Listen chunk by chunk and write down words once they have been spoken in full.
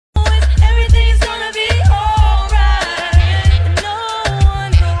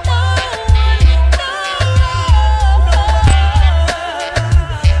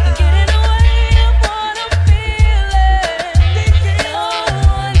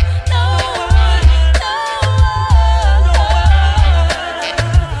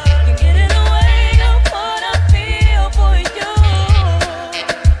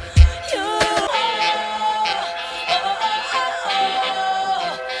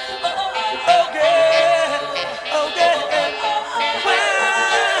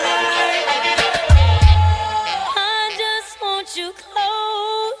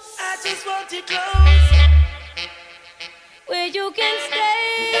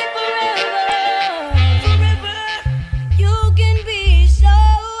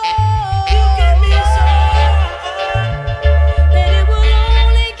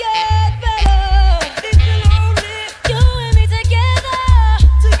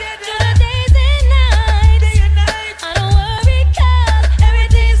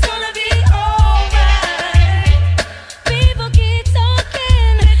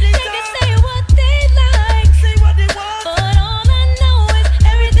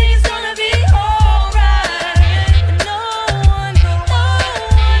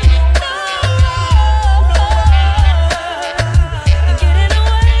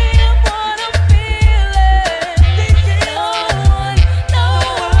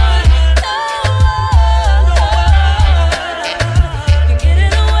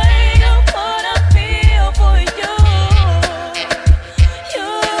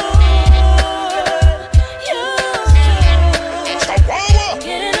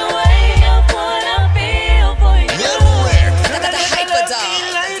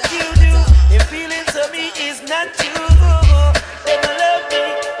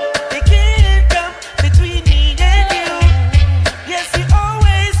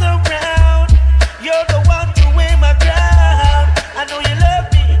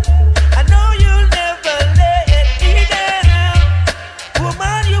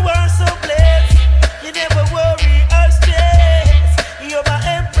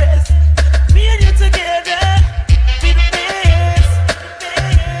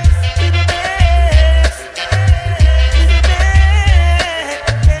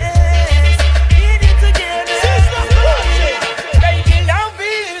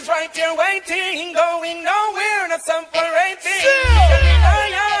we're waiting, going nowhere, not separating.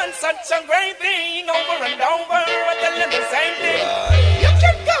 Rely on such a great thing, over and over, I tell them the same thing. You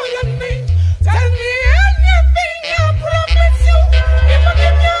can call on me, tell me anything, I promise you. If I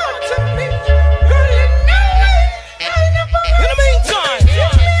give you all to me, girl, you know it, I'll never hurt you. In the meantime, give me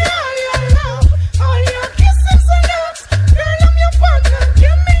all your love, all your kisses and hugs. Girl, I'm your partner,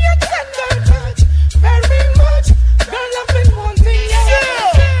 give me your tender touch. Very much, girl, I've been wanting you.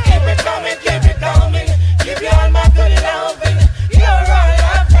 Keep it coming, give you all my good loving. You're all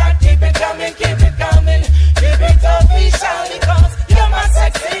I've got, keep it coming, keep it official, because you're my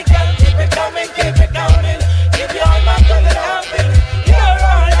sexy girl. Keep it coming, give you all my good loving. You're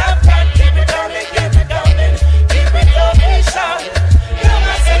all I've got, keep it coming, keep it official. You're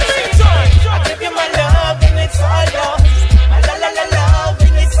my sexy girl. I give you my love and it's all yours. My la love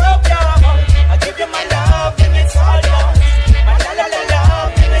and it's so pure. I give you my love and it's all yours. My la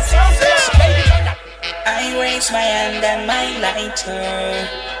love and it's so pure. I raise my hand and my lighter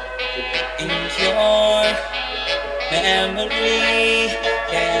in your memory,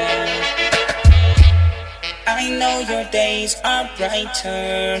 yeah. I know your days are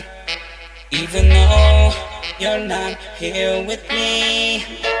brighter, even though you're not here with me,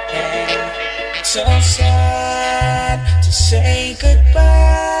 yeah. So sad to say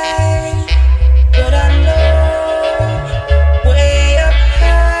goodbye, but I know way up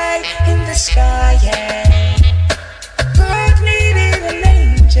high in the sky, yeah. God needed an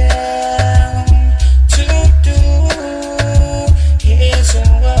angel to do his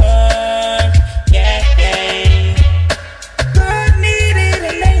work, yeah, yeah. God needed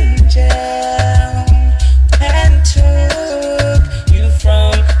an angel and took you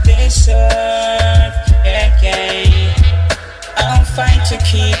from this earth, yeah, yeah. I'll fight to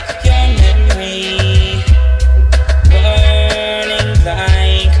keep your memory burning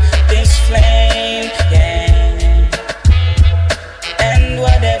like this flame, yeah. And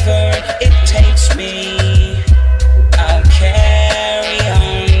whatever it takes me, I'll carry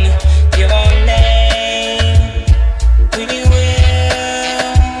on your name. We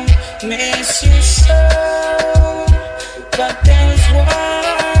will miss you so, but there's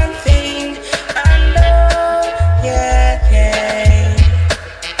one thing I know, yeah, yeah.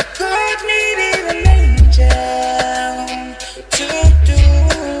 God needed an angel to do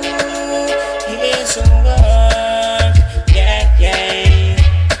his work, yeah, yeah.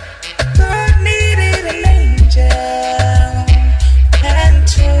 God needed an angel and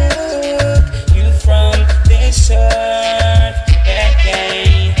took you from this earth, yeah,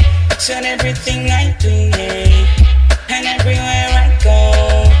 yeah. Said everything I do, yeah, and everywhere I go,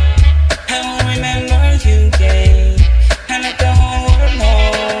 I will remember you, yeah, and let the whole world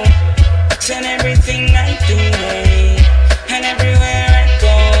know. Said everything I do, yeah, and everywhere I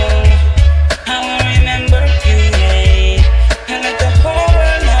go, I will remember you, yeah, and let the whole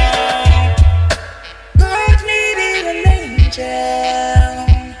world know. God needed an angel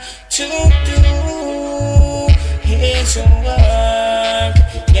to do his work,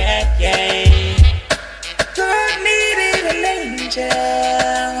 yeah, yeah. God needed an angel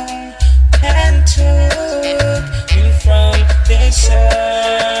and took you from this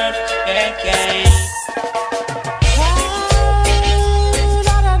earth, yeah, yeah.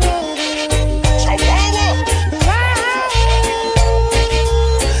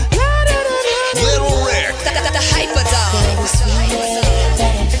 Little Rick. The hyper dog.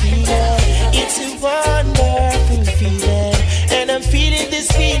 It's a wonderful feeling, and I'm feeling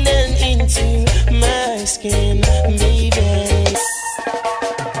this feeling into my skin, baby.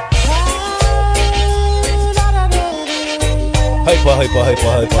 Hyper.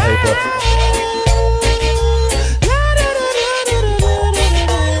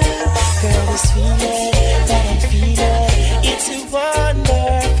 Girl, this feeling that I'm feeling, it's a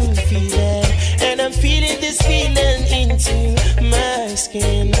wonderful feeling, and I'm feeling this feeling into my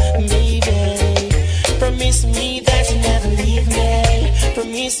skin, baby. Promise me that you never leave me.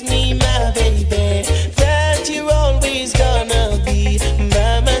 Promise me, my baby, that you're always gonna be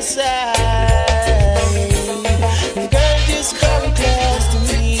by my side. Girl, just come close to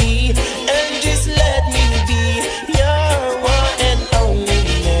me and just let me be your one and only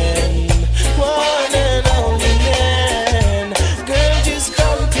man. One and only man. Girl, just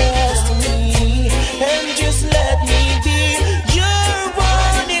come close to me and just let me be your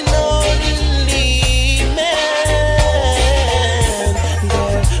one and only man.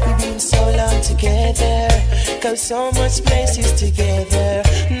 Girl, we've been so long together, got so much places together.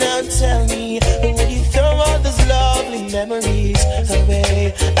 Now tell me, would you throw all those lovely memories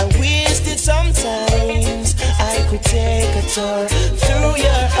away? I wish that sometimes I could take a tour through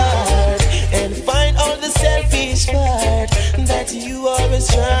your eyes.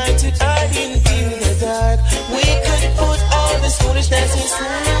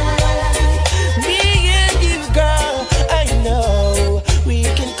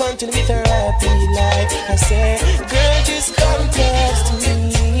 say, girl, just come close to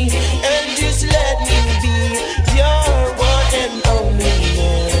me and just let me be your one and only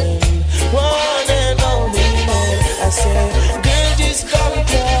man. One and only man. I say, girl, just come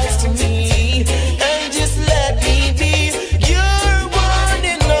close to me and just let me be your one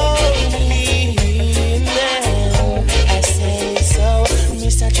and only man. I say, so,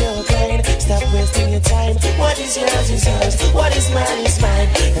 Mr. Joe Klein, stop wasting your time. What is yours is yours, what is mine is mine.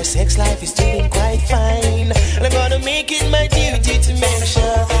 Her sex life is doing quite fine, and I'm gonna make it my duty to make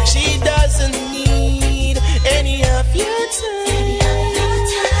sure she doesn't need any of your time.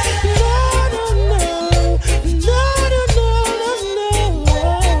 No, no, no, no, no, no, no.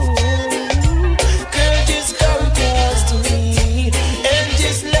 Girl, just come close to me and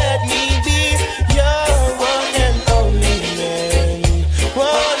just let me be your one and only man.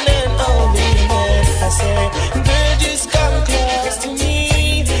 One and only man. I say, girl, just come close to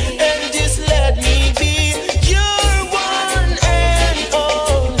me and just let me be your one and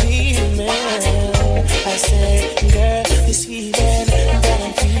only man. I say, girl, this feeling that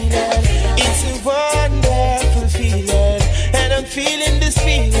I'm feeling, it's a wonderful feeling, and I'm feeling this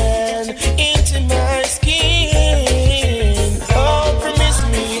feeling into my skin. Oh, promise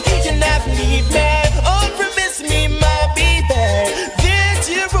me you'll not leave me. Oh, promise me, my baby, that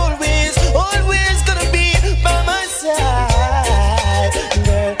you're always, always gonna be by my side.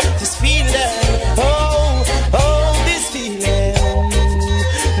 Girl, this feeling, oh, oh, this feeling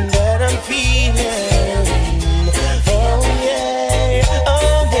that I'm feeling. Oh yeah,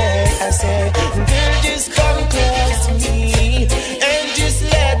 I said, girl, just come close to me and just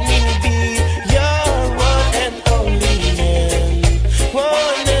let me be your one and only man.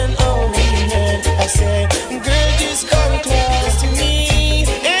 One and only man. I said, girl, just come close to me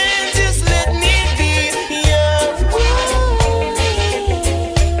and just let me be your one.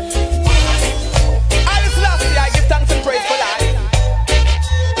 I just love you, I give thanks and praise for life.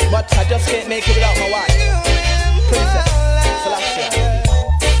 But I just can't make it without my wife, Princess Celestia.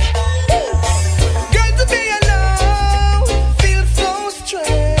 Girl, to be alone feels so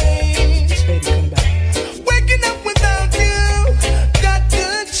strange. Baby, come back. Waking up without you, got to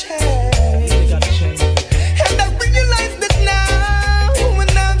change. And I realize that now,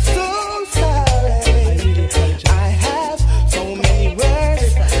 and I'm so sorry. I have so many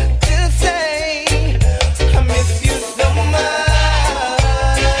words to say. I miss you so much.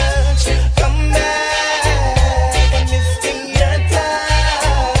 Come back, I'm missing your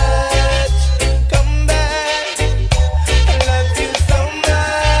touch. Come back, I love you so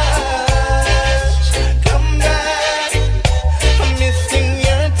much. Come back, I'm missing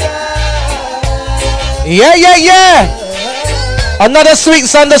your touch. Yeah, yeah, yeah. Another sweet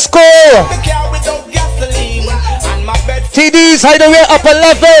Sunday school. The car without gasoline, and my bed TD's Hideaway upper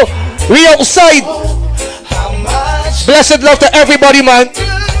level. We outside. how much Blessed love to everybody, man.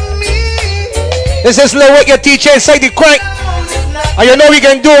 This is Lil Wick, your teacher inside the crank. And you know we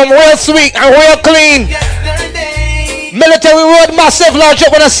can do them real sweet and real clean. yesterday. Military road, massive, large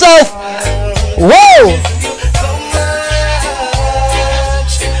up on the south. Whoa!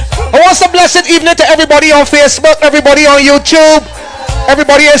 I want some blessed evening to everybody on Facebook, everybody on YouTube,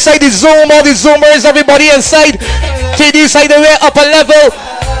 everybody inside the Zoom, all the Zoomers, everybody inside TD's Hideaway upper level.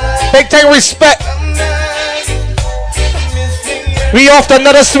 Big time respect. We off to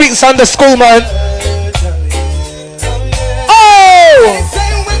another sweet Sunday school, man. Oh!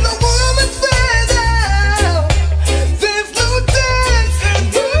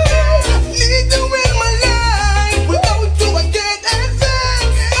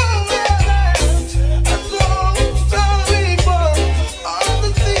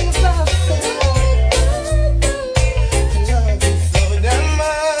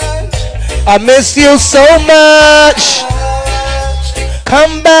 I miss you so much.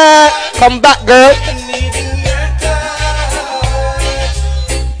 Come back, girl.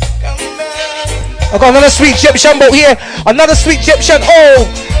 I got another sweet Egyptian boat here. Another sweet Egyptian. Oh,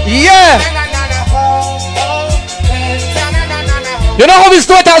 yeah. You know how we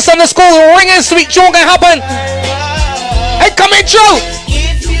do it at Sunday school? Ringing sweet tune can happen. Hey, coming true.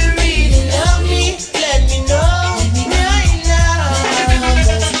 If you really love me, let me know right now.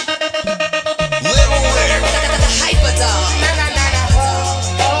 Hyper dog.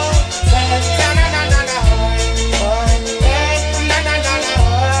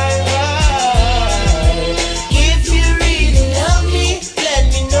 If you really love me, let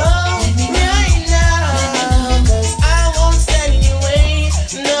me know right now. 'Cause I won't stand you wait,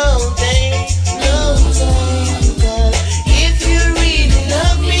 no day, no time. 'Cause if you really love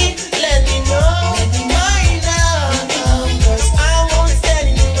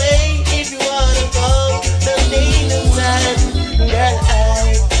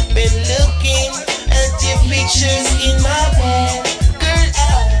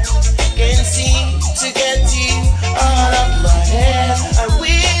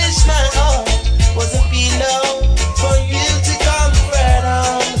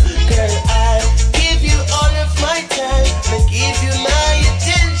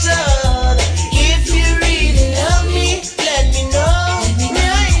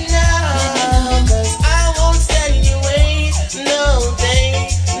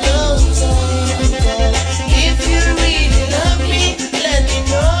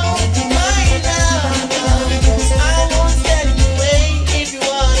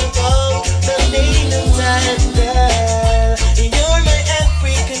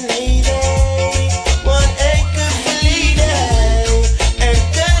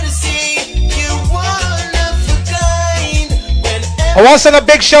I want to send a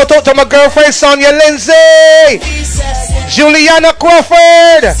big shout out to my girlfriend Sonia Lindsay, Juliana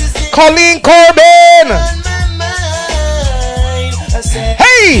Crawford, Colleen Corbin.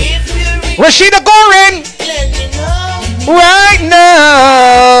 Hey, Rashida Gorin. Right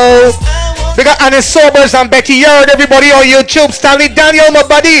now. We got Annie Sobers and Becky Yard. Everybody on YouTube. Stanley Daniel, my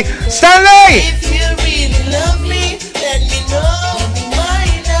buddy. Stanley. If you really love me, let me know why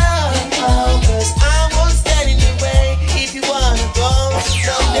now. Cause I won't stand in your way. If you wanna go,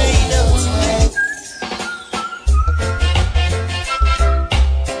 someday you know it's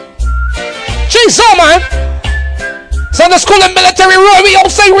Jeez, oh man. Sunday school and military road. We all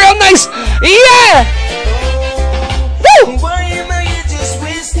say real nice. Yeah. Woo.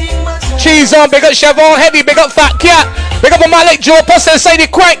 Cheese on, big up Chevron Heavy, big up Fat Cat, big up a man like Joe Puss inside the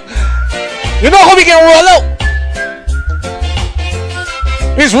crank. You know how we can roll out?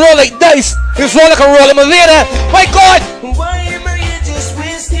 He's roll like dice. He's roll like a roll later. My God! Why am I here just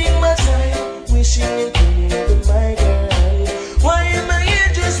wasting my time? Wishing and praying over my girl. Why am I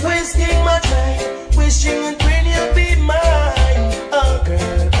here just wasting my time? Wishing and praying you'll be mine. Oh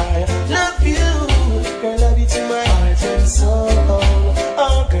girl, I love you. Girl, love you to my heart and soul.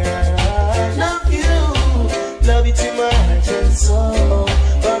 Oh girl, love you to my heart and soul.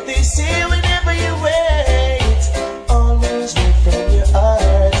 But they say whenever you wait, always wait from your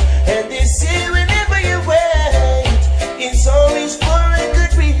heart. And they say whenever you wait, it's always for a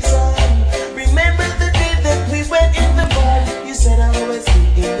good reason. Remember the day that we went in the bar. You said I'll always be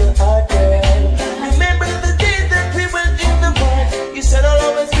in your heart, girl. Remember the day that we went in the bar. You said I'll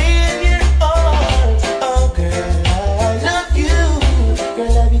always be in your heart. Oh girl, I love you.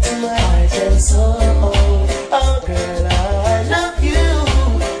 Girl, love you to my heart and soul. Oh girl, I love you.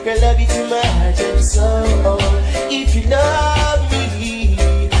 Girl, love you to my heart and soul. If you love me,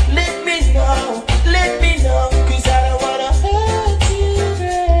 let me know. Let me know. Cause I don't wanna hurt you,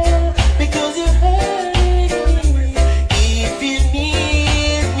 girl. Because you're hurting me. If you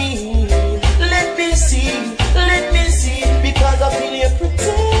need me, let me see. Let me see. Because I feel you're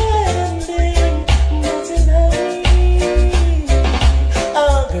pretending not to love me.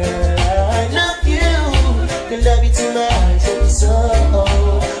 Oh girl, I love you. Girl, love you to my heart and soul.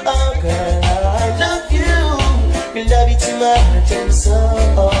 Oh girl, I love you. Girl, love you to my heart and soul.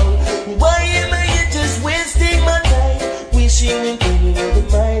 Why am I here just wasting my time? Wishing and praying over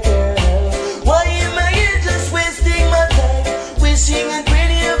my girl. Why am I here just wasting my time? Wishing and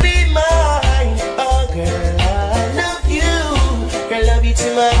praying you'll be mine. Oh girl, I love you. Girl, love you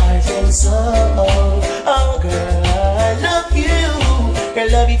to my heart and soul. Oh girl, I love you. Girl,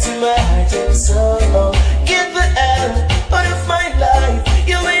 love you to my heart and soul. Get the hell out of my life.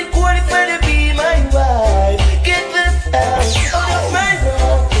 You ain't qualified to be my wife. Get the hell out of my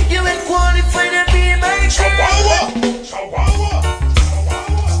life. You ain't qualified to be my girl.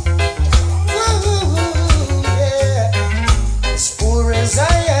 As poor as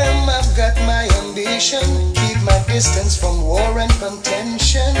I am, I've got my ambition. Keep my distance from war and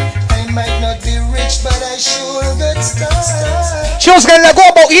contention. I might not be rich, but I sure got stars. She was gonna let go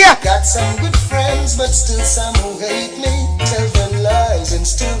about here. Got some good friends, but still some who hate me. Tell them lies and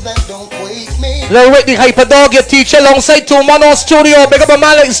still that don't wake me. Little Whitney Hyper Dog, your teacher alongside 2 Man on Studio. Big up a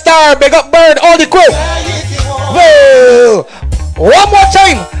man like Star, big up Bird, all the crew. Whoa! One more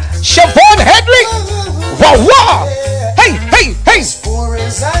time. Siobhan Headley. Wow, wow. Hey, hey, hey. As poor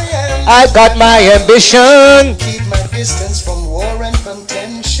as I am, I got my ambition. keep my distance from war and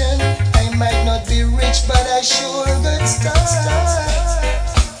contention. I might not be rich, but I sure got stars.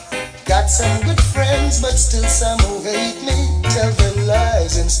 Got some good friends, but still some who hate me. Tell them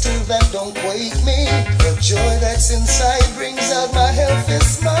lies and still that don't wake me. The joy that's inside brings out my healthy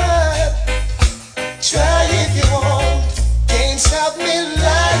smile. Try if you want, can't stop me.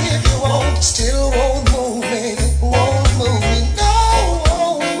 Lie if you want, still won't move me. Won't move me, no,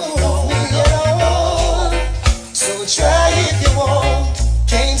 won't move me at all. So try if you want,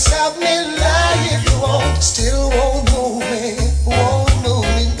 can't stop me. Lie if you want, still won't move me. Won't move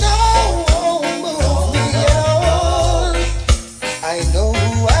me, no, won't move me at all. I know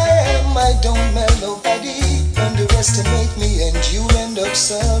who I am, I don't matter nobody. Underestimate me and you'll end up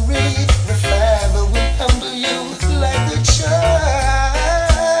sorry. The Father will humble you like a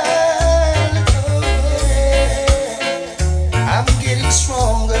child. Oh, yeah. I'm getting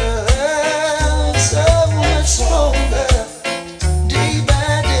stronger, so much stronger. Day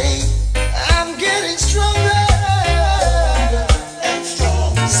by day, I'm getting stronger and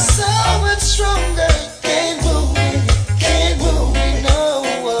stronger. So much stronger. Can't move me, no.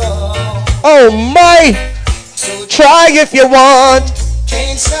 Oh my. So Try if you want.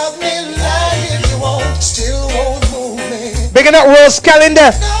 can't stop me. Lie if you want, still won't move me. Bigging up Rose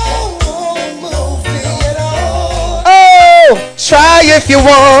Calendar. Oh, try if you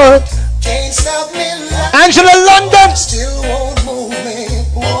want. Angela London.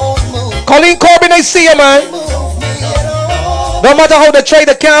 Colleen Corbin, I see you, man. No matter how they try,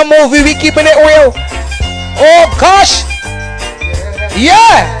 they can't move. We keeping it real. Oh gosh.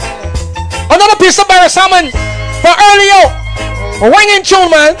 Yeah. Another piece of Barry Salmon for earlier. Ringing tune,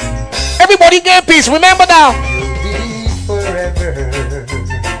 man. Everybody get peace. Remember now. You'll be forever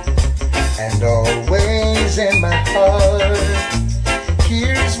and always in my heart.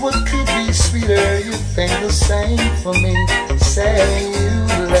 Here's what could be sweeter. You think the same for me. Say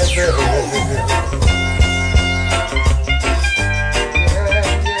you'll ever.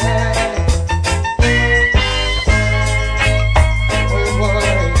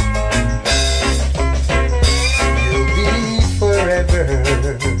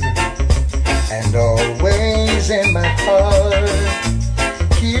 And always in my heart.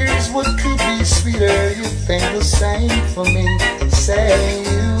 Here's what could be sweeter. You think the same for me. Say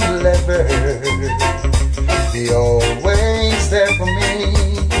you'll ever be always there for me.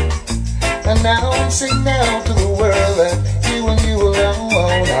 Announcing now to the world that you and you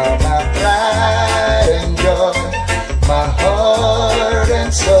alone are my pride and joy, my heart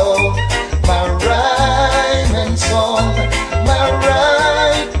and soul, my rhyme and song, my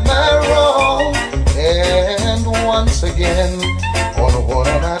right, my wrong. And once again, on one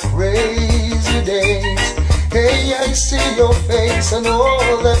of my crazy days, hey, I see your face and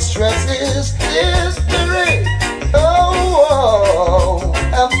all that stress is history. Oh,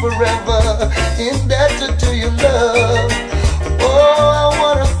 I'm forever indebted to your love. Oh, I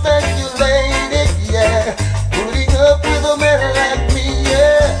wanna thank you, lady, yeah, putting up with a man like me,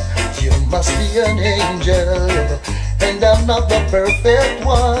 yeah. You must be an angel, and I'm not the perfect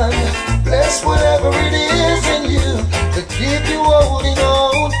one. Bless whatever it is in you to keep you holding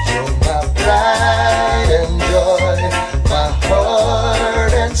on. You're my pride and joy, my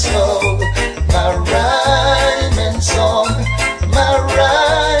heart and soul, my rhyme and song, my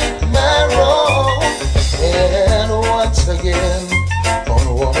right, my wrong. And once again, on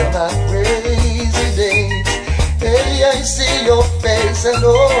one of my crazy days, hey, I see your face and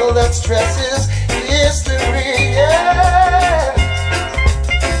all that stress is history, yeah.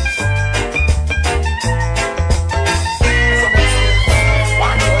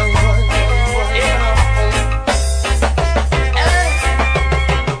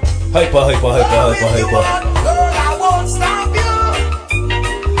 Hyper. Girl, I won't stop you.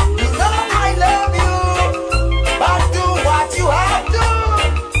 You know I love you, but do what you have to.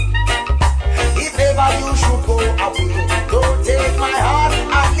 If ever you should go away, don't take my heart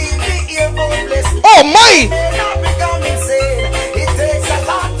and leave me here hopeless. Oh my! May not become insane. It takes a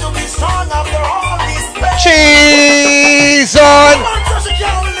lot to be strong after all this pain. Cheese on!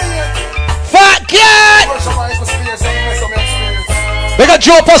 Fat cat! We got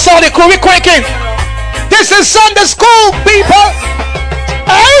Joe Pasani, crew, we quaking. This is Sunday school, people.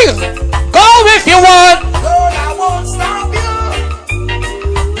 Hey, go if you want. Girl, I won't stop you.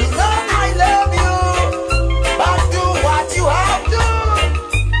 You know I love you, but do what you have to.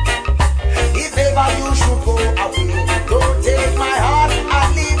 If ever you should go away, don't take my heart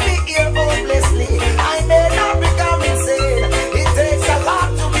and leave me here hopelessly. I may not become insane. It takes a lot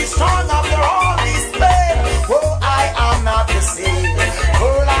to be strong after all this pain. Oh, I am not the same.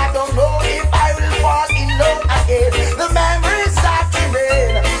 Girl, I don't know if I will fall in love again. The memories that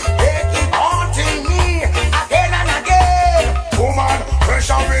remain, they keep haunting me again and again. Woman,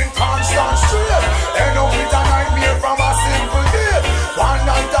 pressure in constant strain. End up with a nightmare from a simple day. One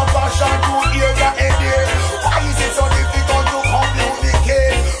night of passion to hear the ending. Why is it so difficult to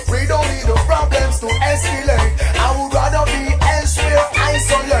communicate? We don't need the problems to escalate. I would rather be elsewhere,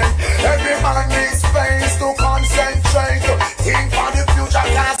 isolate. Every man needs space to concentrate. Think for the future,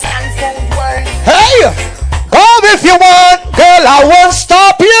 cause time won't wait. Hey, go if you want. Girl, I won't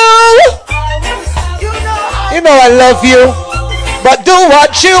stop you. You know I love you, but do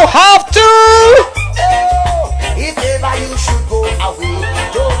what you have to. If ever you should go away,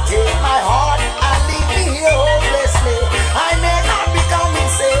 don't take my heart and leave me here hopelessly. I may not become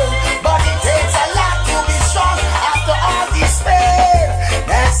insane, but it takes a lot to be strong after all this pain.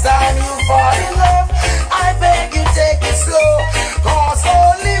 Next time you fall in love, I beg you take it slow, cause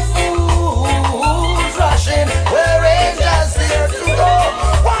only fools rushing where angels fear to go.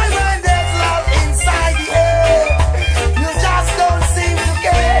 Why when there's love inside the air, you just don't seem to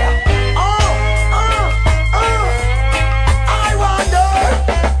care. I wonder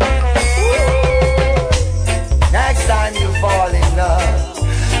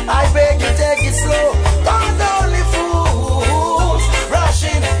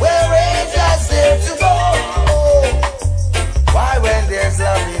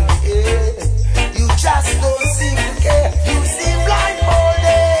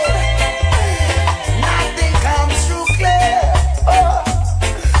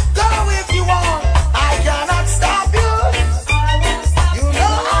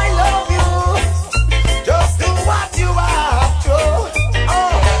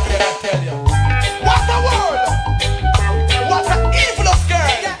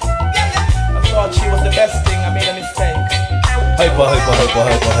Look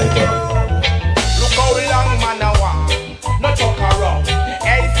how long man I want, no talk around.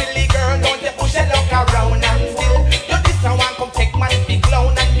 Hey silly girl, don't you push a look around. And still, you this a one come take my big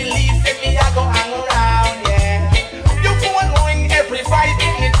clown. And believe say me I go hang around, yeah. You phone ring every 5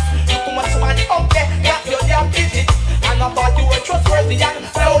 minutes. You come as man up there, that's your damn digits. And I thought you were trustworthy and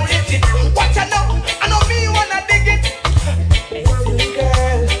so legit. Watch out now, I know me wanna dig it. Hey silly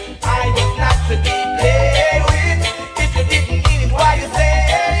girl, I was not to be played with. If you didn't mean it, why you say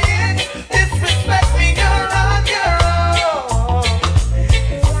it? Disrespect me, you're on your own.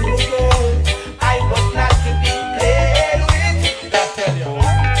 Hey silly girl, I was not to be played with. I tell you,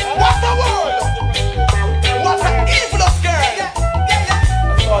 what a world! What an evilous girl!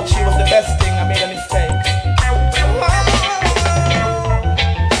 I thought she was the best thing, I made a mistake.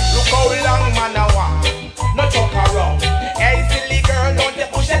 Look how long man I want, no talk around. Hey silly girl, don't you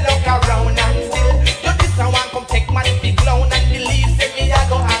push a look around. And still, you this a one come take my big clown. And believe say me I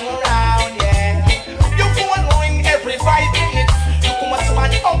go hang around, yeah. You phone ring every 5 minutes. You come as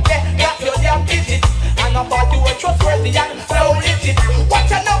man up there, that's your damn digits. And I thought you were trustworthy and so legit.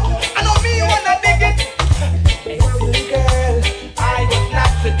 Watch out now, I know me wanna dig it. Hey silly girl, I was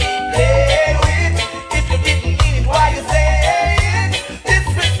not to be played with. If you didn't mean it, why you say it?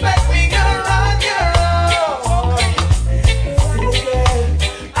 Disrespect me, you're on your own. Hey silly girl,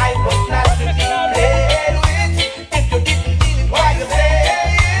 I was not to be played with. If you didn't mean it, why you say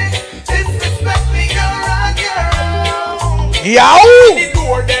it? Disrespect me, you're on your own. Yow! The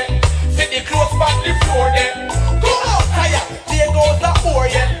door there, see the clothes back the floor there. Go out, Kaya, there goes the whore,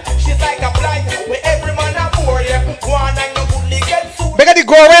 yeah. She's like a blind, where every man a bore, yeah. One and no goodly get sued. Big of the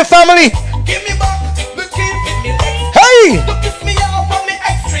growing family. Give me back, the key fit me legs. Hey! You piss me off and me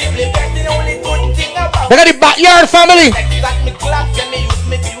extremely vex. The only good thing about Big of the backyard family. sex that me claps and me use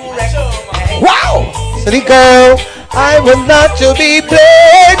me Durex. Wow! Silly girl, I was not to be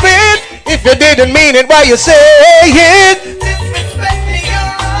played with. If you didn't mean it, why you say it? Disrespect me,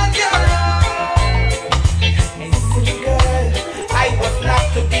 you're on your own. Hey silly girl, I was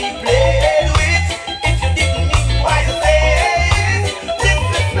not to be played with. If you didn't mean it, why you say it?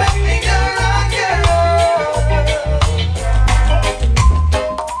 Disrespect me, you're on your own.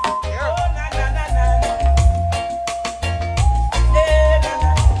 Oh, na, na, na, na. Eh, na,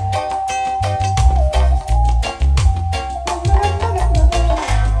 na.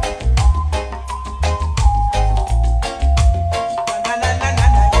 Na, na, na, na,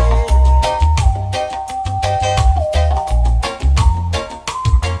 na,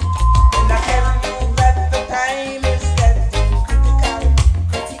 and I tell you that the time is getting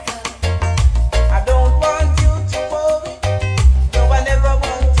critical. I don't want you to worry, no, I never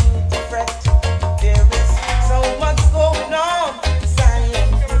want you to fret. There is so much going on,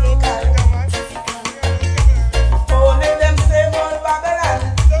 scientifical. Only them same old Babylon,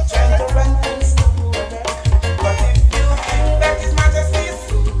 trying to run things to order. But if you think that His Majesty is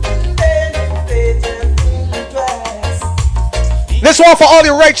sleeping, then you better think twice. This one for all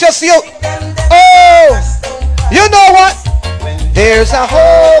the righteous youth. Oh! You know what? There's a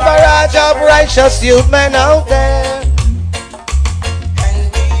whole barrage of righteous youth men out there.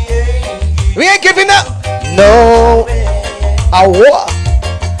 We ain't giving up. No. A what?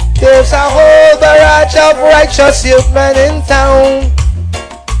 There's a whole barrage of righteous youth men in town.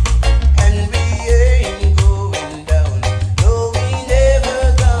 And we ain't going down. No, we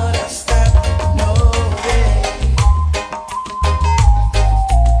never gonna stop. No way.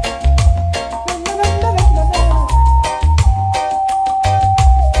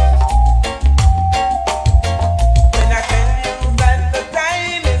 When I tell you that the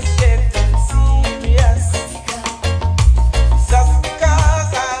time is getting serious, just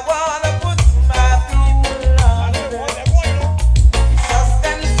because I wanna put my people on rest. Just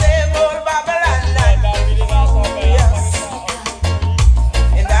them same old Babylon like furious.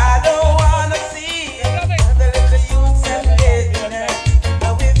 And I don't wanna see the little youths them getting hurt.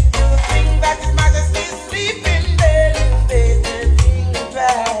 Now if you think that His Majesty is sleeping, then you better think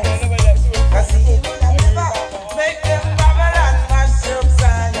twice. 'Cause He will never make them Babylon mash up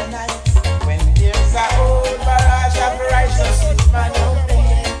Zion nights. When there's a whole barrage of righteous man out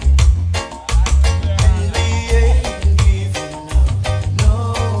there, and we ain't giving up, no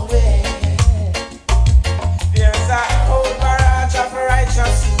way. There's a whole barrage of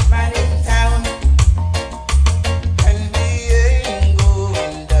righteous man in town, and we ain't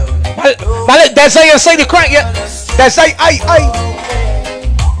going down. Malik, that's how you say the crank, yeah. That's how I.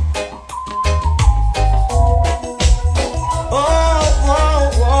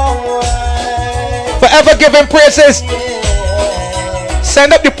 Forever giving praises.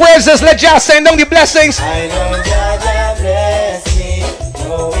 Send up the praises. Let y'all send them the blessings. I know Jah bless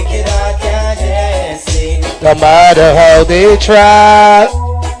No matter how they try.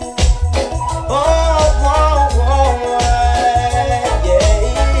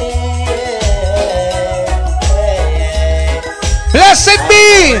 Blessed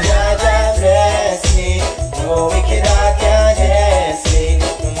be. No wicked heart can against me,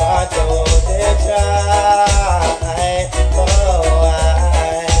 no matter how they try. Oh,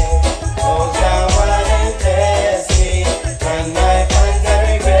 don't someone impress me, and my fans are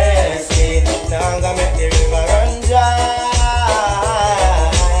regress me. Now I'm gonna make the river run dry.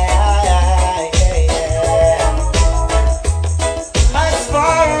 As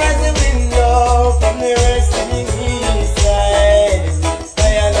far as the window from the west to the east side,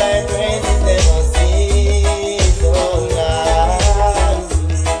 fire like praises never cease, oh Lord.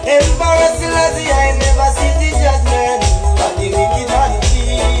 Embarrassing as I never see the judgment of the wicked and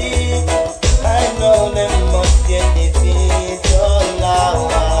thief. I know them must get defeat, oh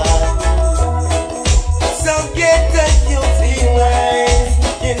Lord. So get a guilty wise,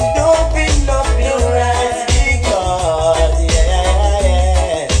 you don't open up your eyes, because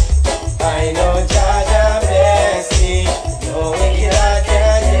I know Jah bless me, no wicked heart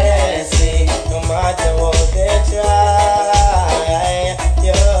can bless me, no matter what they try.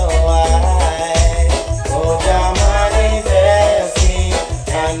 Yo, oh Jah manifest me,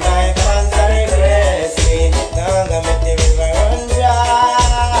 and my fans are regress me. Now I'm gonna make the river run dry.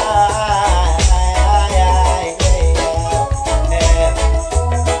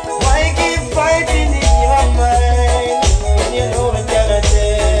 Why keep fighting in your mind when you know it cannot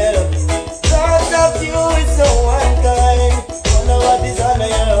tell? Thoughts of you is so unkind. Wonder what is under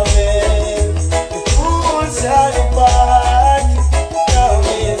your bed. The fool shall depart. Now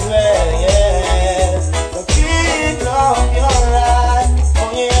is well, yes. So keep up your heart. Oh,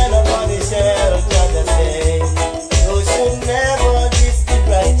 you ain't nobody shall judge the same. You should never diss the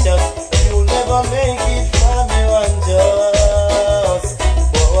righteous. You'll never make it from the unjust.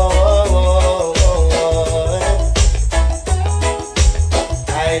 Whoa, whoa, whoa, whoa, whoa.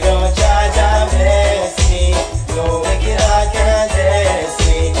 I don't judge and bless me. No wicked heart can bless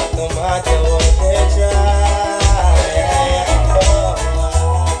me, no matter what they try.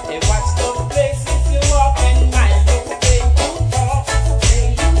 Hey, watch those places you walk in, mind the way you talk,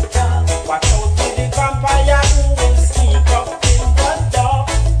 Watch out for the vampire who will sneak up in the dark,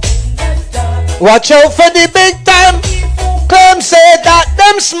 Watch out for the big time. Come say that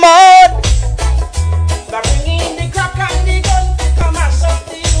them smart. They're bringing the crack and the gun to come and shut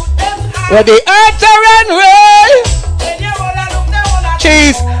the youth them out. Where the earth and roll. When you wanna look, they wanna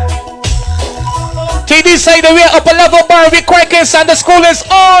Cheese. TD say the way up a level bar with Quakers and the school is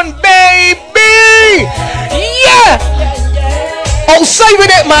on, baby. Yeah. Outside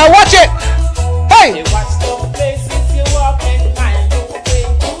with it, man. Watch it. Hey. watch those places you walk in, mind the way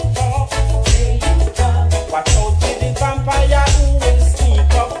you talk, Watch out for the vampire who will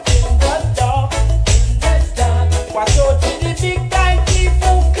sneak up in the dark, Watch out for the big time thief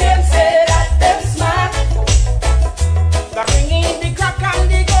who can say that them smart. They're bringing the crack and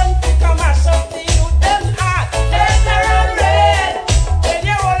the gun to come and shut the youth them heart. They're on red. When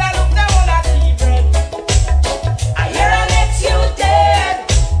you wanna look, they wanna see bread. I hear I let you dead.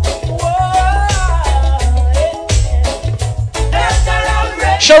 Whoa, they're on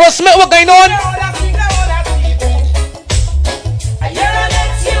red. Cheryl Smith, what going on?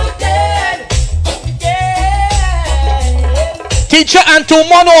 Teacher and two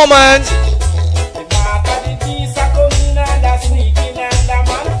mono, man.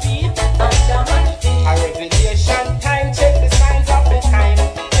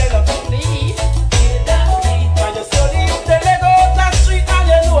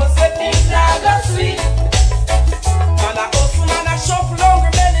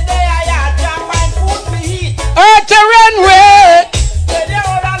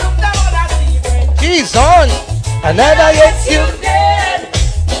 He's on. Another yes, you.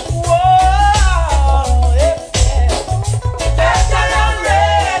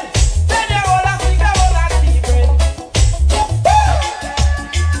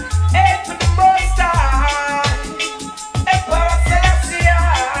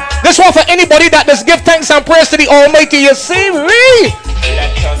 This one for anybody that does give thanks and praise to the Almighty. You see me?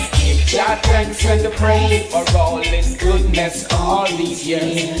 Let us give God thanks and praise for all His goodness all these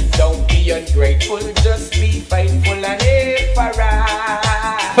years. Don't be ungrateful, just be faithful and live for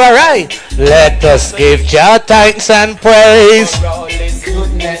right. For right. Let us give God thanks and praise for all His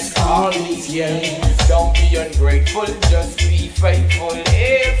goodness all these years. Don't be ungrateful, just be faithful,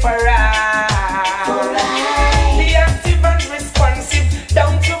 live for right. Be active and responsive,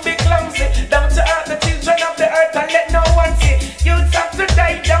 don't you be clumsy, don't to hurt the children of the earth and let no one see. Youths have to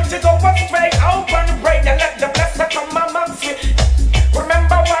die, don't you go astray. Open, pray, and let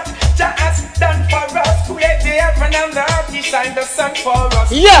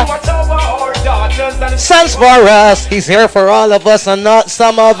us. Yeah. Watch over our daughters and Sons for us. He's here for all of us and not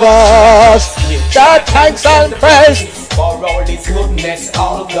some of us. God thanks and praise for all his goodness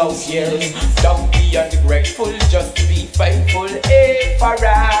all those years. Don't be ungrateful, just be faithful. Hey, for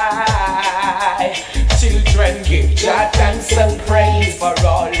I, children, give God thanks and praise for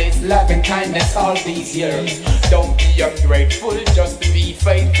all his love and kindness all these years. Don't be ungrateful, just be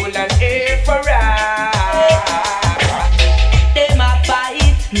faithful and hey, for I. They might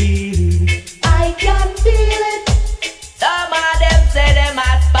fight me, I can feel it. Some of them say they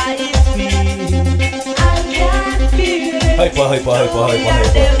might fight me, I can feel it. Hyper.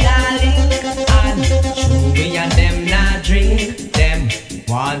 Them not link and Chewy and them not drink. Them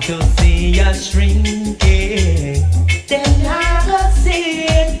want to see us shrinking. Them not gonna see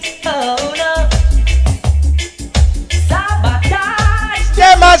it. Oh no. Sabotage.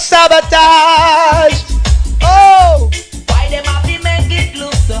 them a sabotage. Oh, Why them have to make it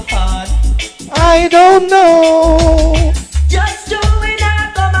look so hard? I don't know. Just doing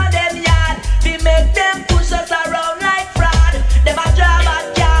that come on them yard. We make them push us around like fraud. Them a drive a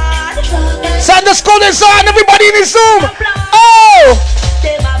yard. Sunday school is on. Everybody in the Zoom. Oh,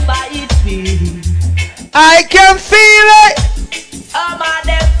 Them a fight me. I can feel it. Some of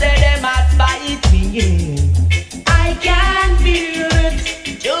them say them a fight me. I can feel it.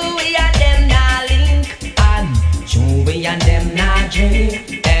 Chewy and them not link and Chewy and them not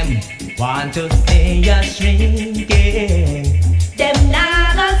drink. Them want to see us shrinking. Them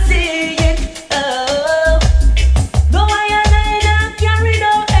not gonna see it. Oh, no, I not carry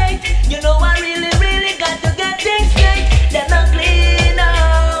no hate. You know I really got to get things straight. Them not clean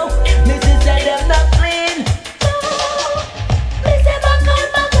now. Missy said them not clean. No, Missy back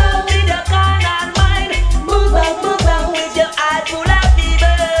out with your gun and mine. Move out with your eyes full of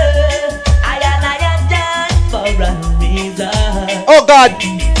fever. I dance for a reason. Oh God.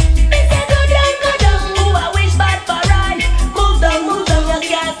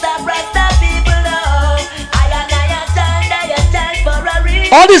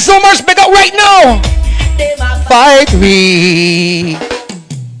 All the Zoomers big up right now. Fight me.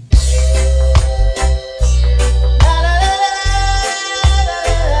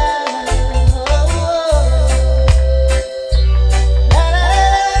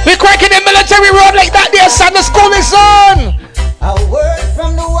 We cracking the military road like that there. Sunday school is on. A word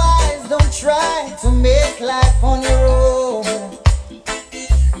from the wise, don't try to make life on your own.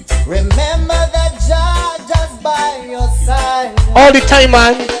 Remember that Jah just by your side. All the time,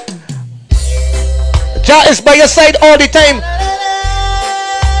 man. Jah is by your side all the time.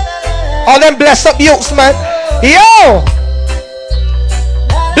 All them blessed up youths, man. Yo!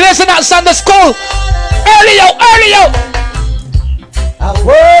 Blessing that Sunday school. Early out. A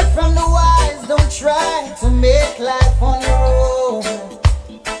word from the wise, don't try to make life on your own.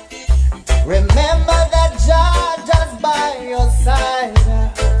 Remember that Jah just by your side.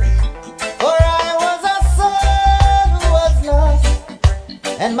 For I was a son who was lost,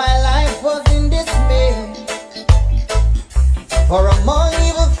 and my life was in dismay. For among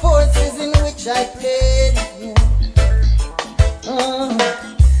evil forces in which I played,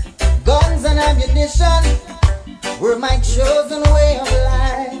 guns and ammunition were my chosen way of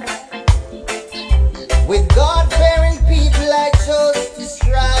life. With God-fearing people I chose to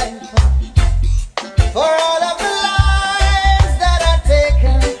strive. For all of the lives that are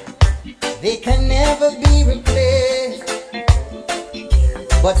taken, they can never be replaced.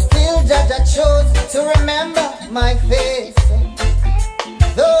 But still Judge I chose to remember my face.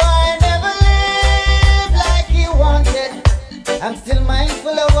 Though I never lived like he wanted, I'm still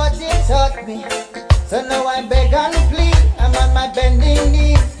mindful of what he taught me. So now I beg and plead, I'm on my bending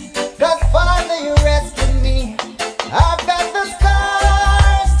knees. God, Father, you rescued me. I've got the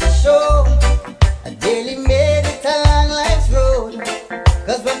scars to show. I daily made it along life's road.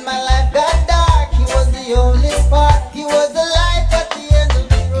 Cause when my life got dark, he was the only spark. He was the light at the end of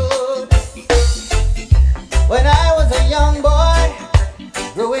the road. When I was a young boy,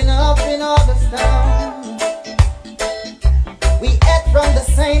 growing up in Augustown, we ate from the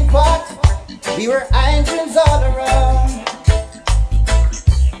same pot. We were iron dreams all around.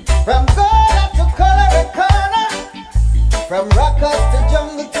 From Gola to Colorado, from Rockers to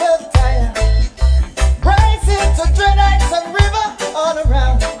Jungle to Tire, Bryson to Dreadites and River, all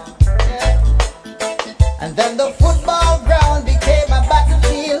around. Yeah. And then the football ground became a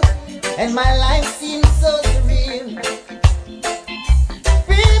battlefield, and my life seemed so surreal.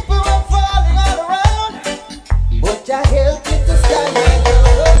 People were falling all around, but I helped me to stand my ground.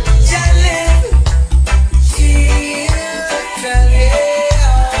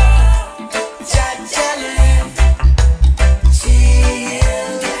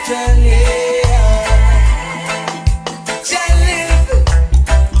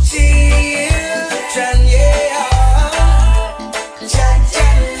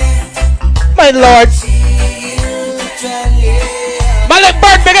 fashion, Lord. Man, let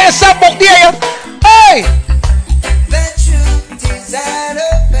bird make a sub book there. Hey! The truth is out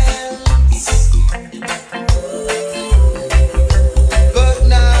of bounds, but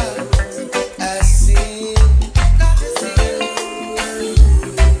not a sin.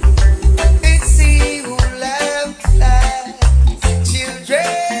 It's he who loves like children.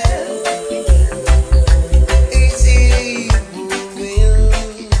 It's he who will.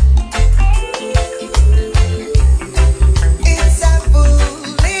 It's a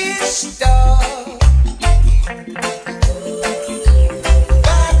foolish dog.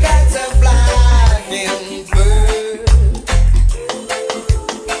 Back at a flying bird.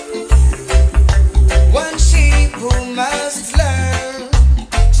 One sheep who must learn,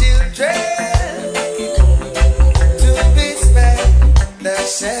 children, to respect the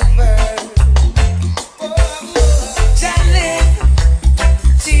shepherd. Children,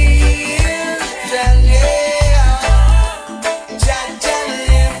 children, yeah. Children,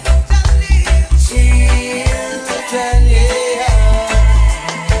 children, yeah.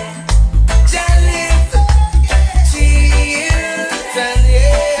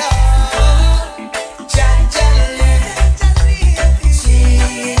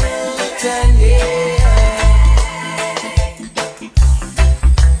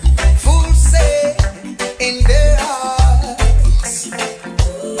 Fools say in their hearts,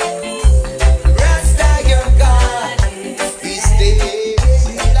 Rasta your God is dead.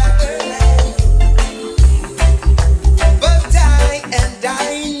 But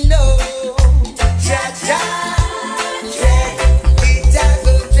I know, Jah dread, it a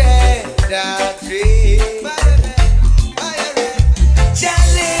go dread a dread. Jah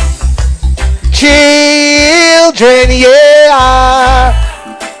live, Children, yeah.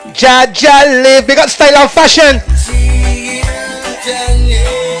 Jah live. Big up style and fashion. children,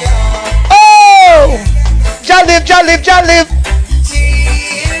 yeah. Oh! Jah live, Jah live, Jah live.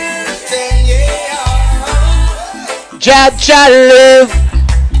 Children, yeah. Jah live.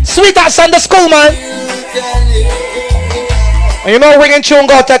 Sweetheart Sunday school, man. Children, yeah. And you know ringing tune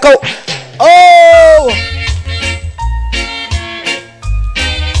go take out. Oh!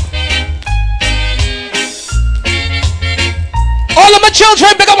 All of my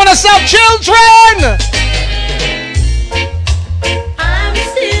children, big up on yourself, children! I'm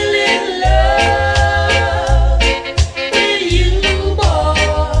still in love with you, boy.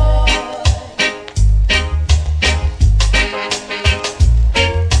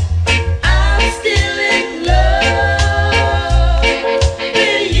 I'm still in love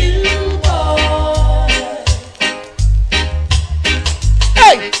with you, boy.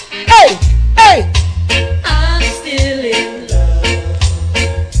 Hey! Hey! Hey! I'm still in love.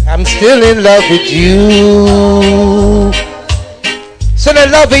 I'm still in love with you. Still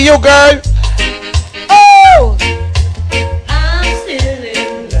in love with you, girl. Oh! I'm still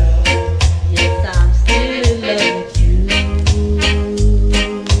in love. Yes, I'm still in love with you.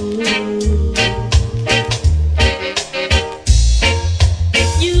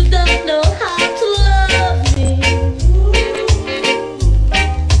 You don't know how to love me,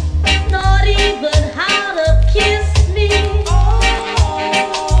 not even how to kiss me.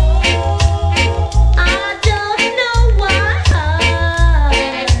 I don't know why I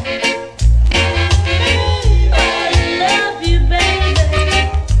love you, baby.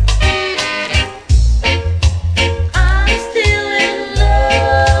 I'm still in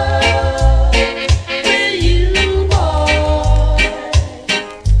love with you, boy.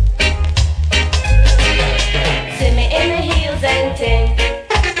 See me in the heels and ting,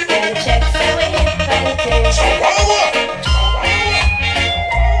 then check say we hip and ting.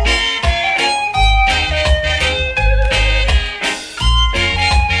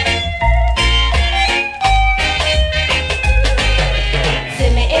 See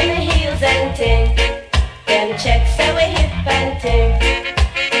me in the heels and ting, them checks say we hip and ting.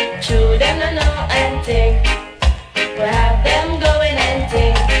 True them no know and ting, we have them going and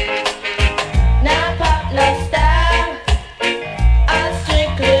ting. Now pop no style, all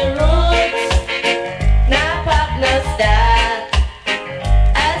strictly roots. Now pop no style,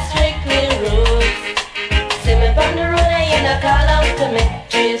 all strictly roots. See me on the road and you not call out to me.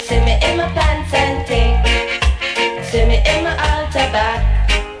 Do you see me in my pants and ting? See me in my altar back.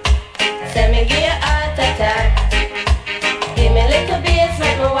 Say me give you heart attack. Give me little bass,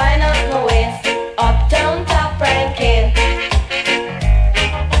 make me wind up my waist. Uptown top ranking.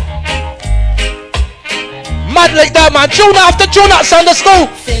 Mad like that, man. Tune after tune out Sunday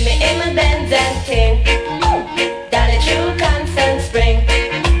school. See me in my Benz and ting. Down the true constant spring.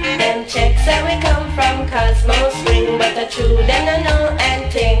 Them checks say we come from Cosmo Spring, but the true them no know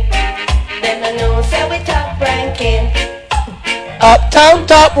and ting. Them no Uptown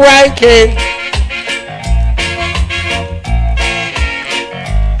top ranking.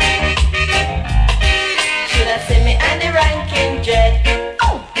 Should I see me on the ranking dread?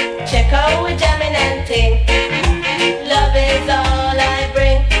 Check out we jamming and ting. Love is all I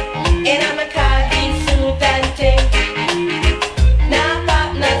bring. In a khaki suit and ting. Now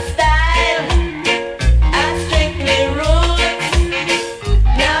pop no style. I strictly roots.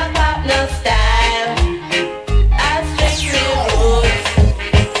 Now pop no style. I strictly roots.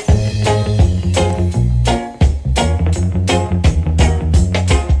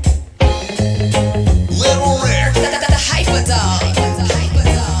 Little Rick. The hyper dog.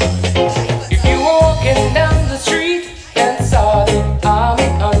 If you were walking down the street and saw the army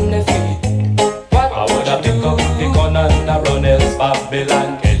on the feet, what I would would have you picked up the do? gun and I run else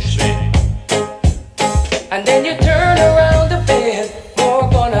Babylon catch me. And then you turn around the bed, more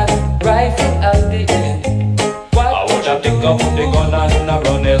gonna rifle at the end. What I would have picked up the gun and I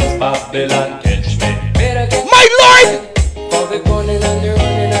run else Babylon catch me. better get My Lord! for the gunning and the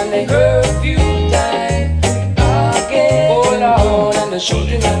running and the curfew time again. Hold on and the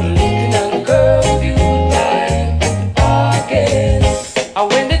shooting and the looting and the curfew time again. And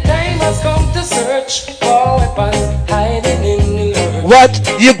when the time has come to search for weapons hiding in the lurch,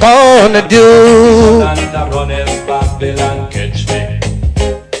 What you gonna do? And I run else Babylon catch me.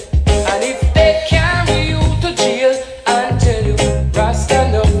 and if they carry you to jail and tell you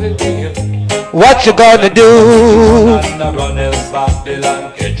Rasta no for real, What you gonna do? And I run else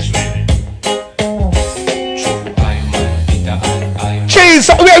Babylon catch me. True, I'm man, Peter and I'm Jeez,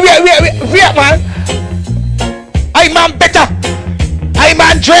 wait, man. I man better. I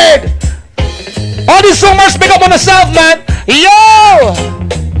man dread. All these summers pick up on yourself, man. Yo!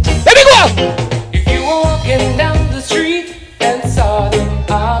 Let me go! if you were walking down the street and saw the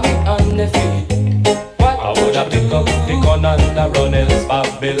army on the feet, what I would have picked up the gun and I run else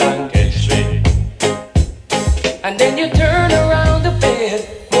Babylon catch me. And then you turn around the bed,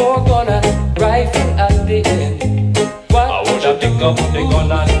 more gonna rifle at the end. I What would have picked up the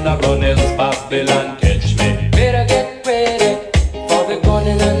gun and I run else Babylon catch me. better get ready for the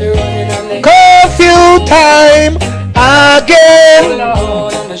gunning and the running and the Curfew time again. hold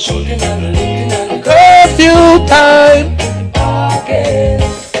on and the shooting and the looting and the Curfew time. again.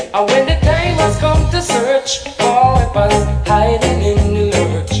 And when the time has come to search for weapons hiding in the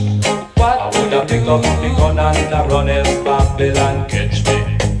lurch, I would have picked up the gun and I run else Babylon catch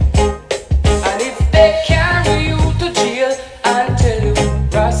me. and if they carry you to jail and tell you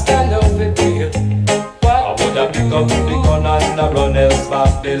Rasta no for real, I what would have picked up the gun and I run else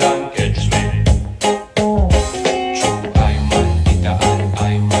Babylon catch me. True, I'm man, Peter and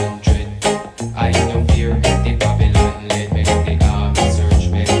I'm man dread. I no fear the Babylon led. Make the army search,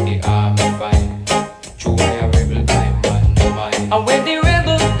 make the army find. True, I a rebel, I'm man, no mind. and when the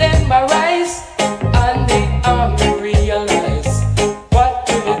rebels them arise and the army realize, what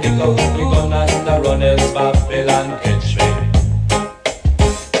do I they pick do? up the gun and I run else Babylon catch me.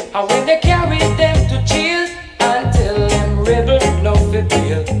 And when they carry them to jail and tell them rebel no for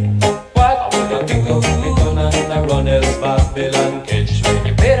real, what I do would have they picked up the do? gun and I run else Babylon catch me.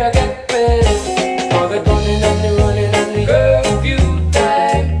 You better get ready for the gunning and the running and the curfew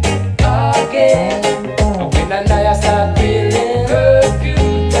time again. And when the night start feeling curfew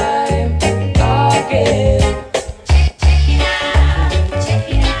time again.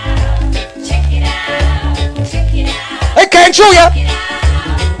 I can't show ya.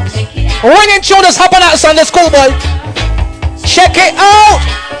 Ringing tune is hopping out Sunday school, boy. Check it out.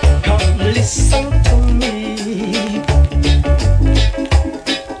 Listen to me.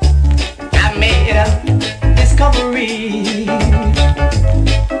 I made a discovery.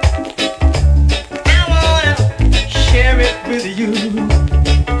 I wanna share it with you.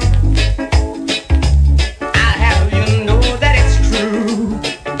 I have you know that it's true.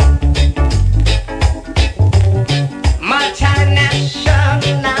 Multinational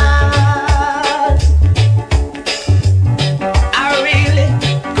are really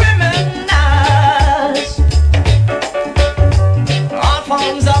criminal.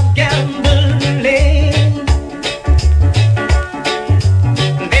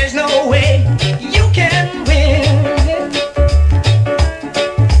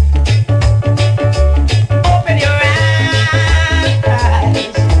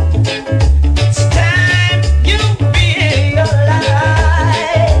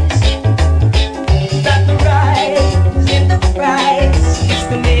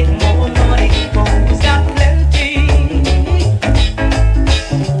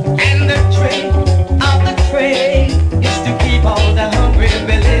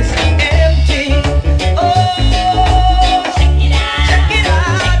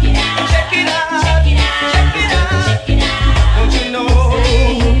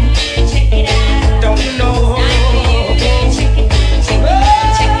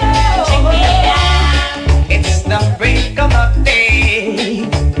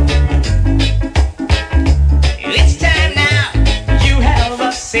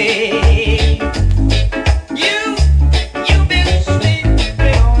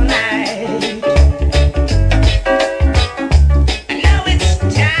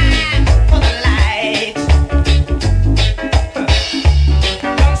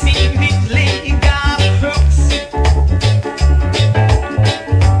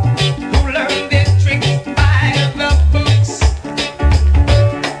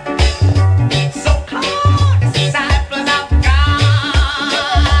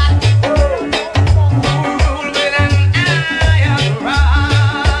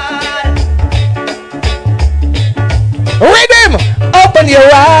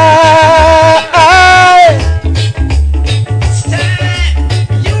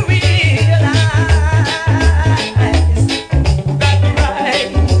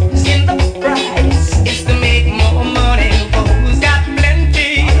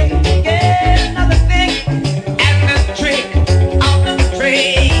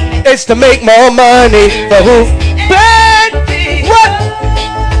 is to make more money. But who? Plan? What?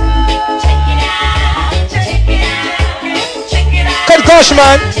 Concussion,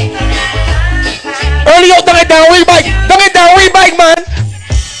 man. Early out, don't get down, we bike. Don't get down, we bike, man.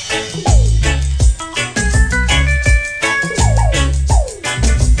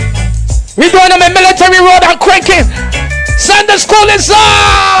 We going on a military road and cranking. Sunday school is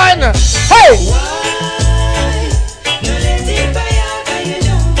on. Hey.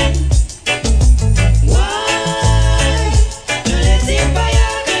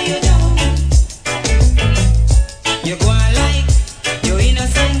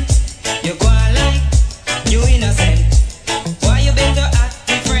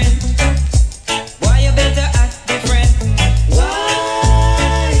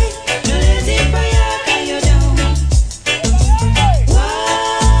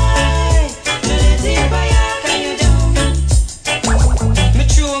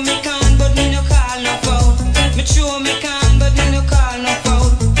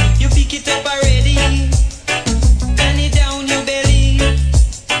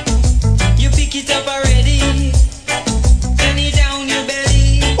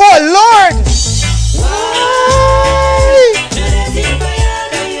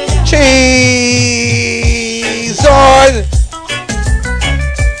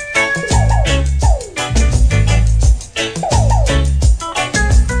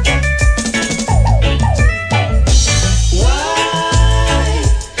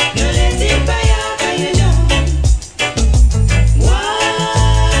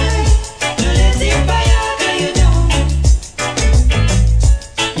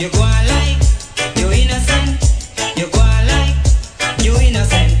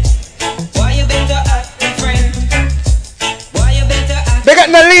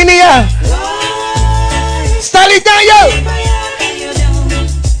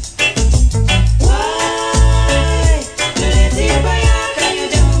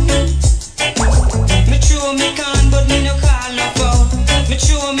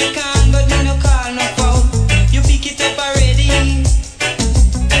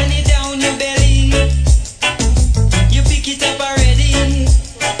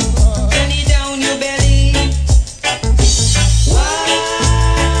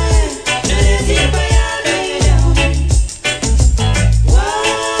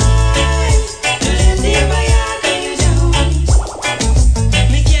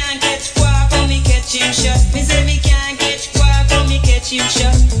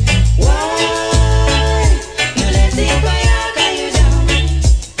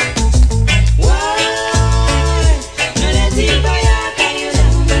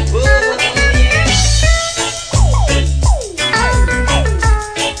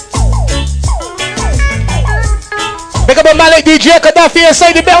 DJ Gaddafi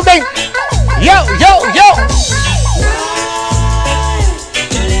inside the building. Yo, yo, yo.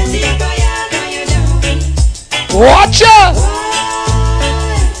 Watch out.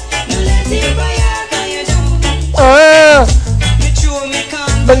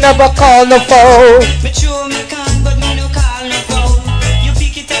 But never call no phone. You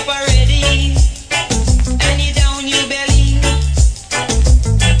pick it up already. And it down your belly.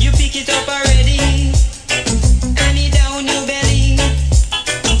 You pick it up already. And it down your belly.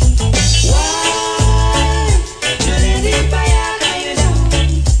 Why? No let it fire you down.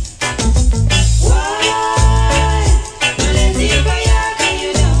 Why? No let it fire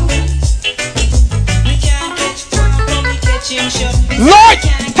you down. We can't catch one, but we catch him shot. Lord,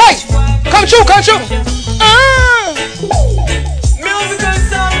 hey, come true, come true. Musical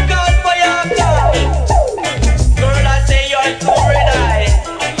sound God for your God. Girl, I say you're too red eye.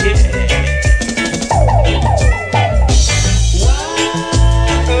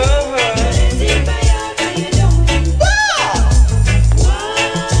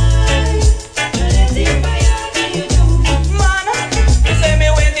 Man, you say me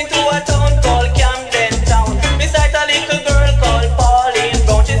waiting to a town called Camden Town. Beside a little girl called Pauline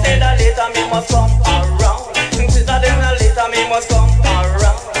Brown. She said that later me must come around. She said that later me must come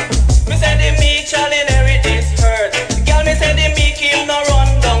around. Me said the meek shall inherit this hurt. Girl, me said the meek him no run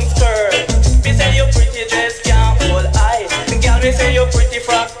down skirt. Me say your pretty dress can't hold eye. Girl, me say your pretty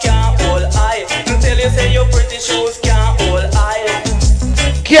frock can't hold eye. Tell you say your pretty shoes can't hold eye.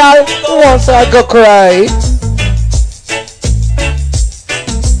 Girl, once I go cry.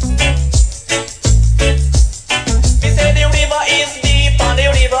 Me say the river is deep and the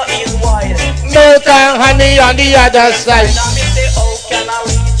river is wide. Milk and honey on the other side. Now me say how can I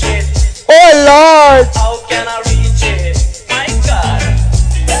reach it? Oh Lord. How can I reach it? My God.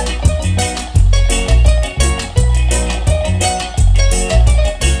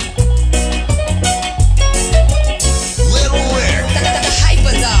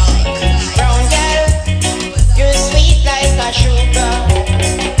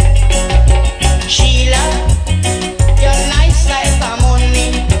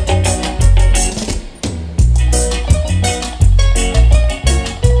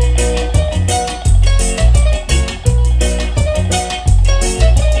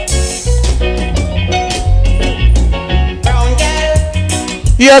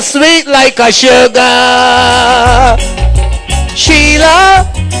 You're sweet like a sugar, Sheila.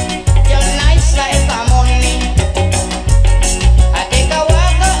 You're nice like a money. I take a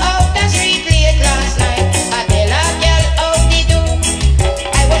walk out the street late last night. I tell a girl how they do.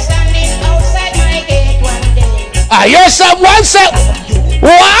 I was standing outside my gate one day. I hear someone say,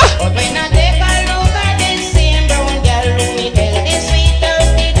 what? But when I take a look at this same brown girl, who me tell this sweet how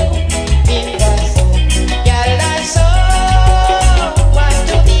they do. Because girl are so what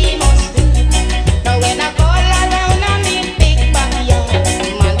to be must do. Now when I call around I'm in big backyard,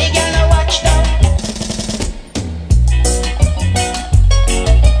 man the girl a watch down.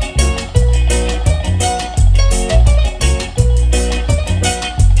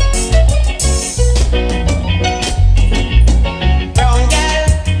 Brown girl,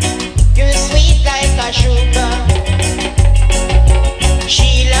 you're sweet like a sugar.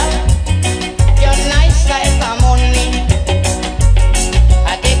 Sheila, you're nice like a money.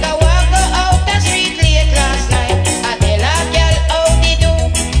 I take a walk out the street late last night. I tell a girl how they do.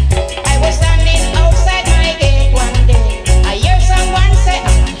 I was standing outside my gate one day. I hear someone say,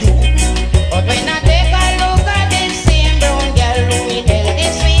 you. But when I take a look at this same brown girl, who me tell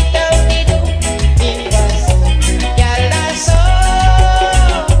this sweet how they do. Because girl are so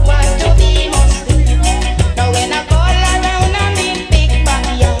what to be must do. Now when I call around I'm in big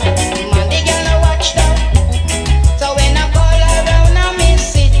backyard, man the girl a watch down. So when I call around I'm in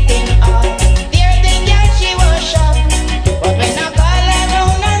sitting up. There the girl she was shocked. But when I call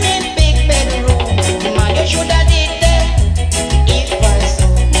around I'm in big bedroom. Man you shoulda did that. It was so.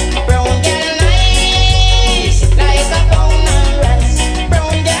 Brown girl nice like a pound of rice.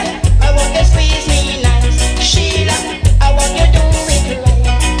 Brown girl I want you squeeze me nice. Sheila I want you do it right.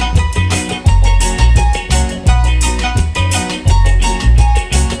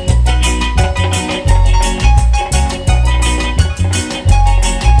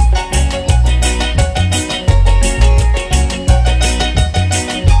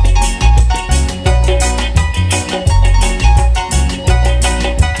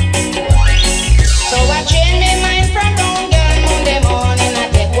 So I change my mind from brown girl Monday morning. I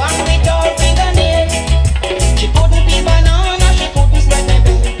take one with her fingernails. She couldn't be banana, she couldn't spread my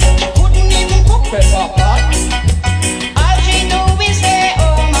bed. She couldn't even cook pepper pot. All she do is stay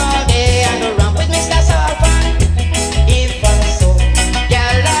home all day and run with Mr. Sullivan. If I so,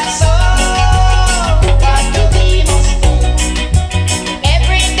 girl I so what to be must do.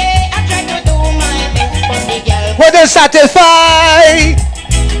 Every day I try to do my best, but the girl What is satisfied?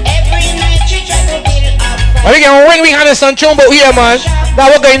 every night she try to build up. I think I'm ring on the sun tune, but here, man. Now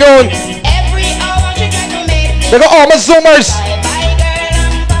what going on? Every hour she try to make me They got all my Zoomers, bye girl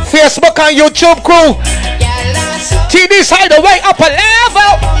I'm back. Facebook and YouTube crew. Girl I so TD's Hideaway up a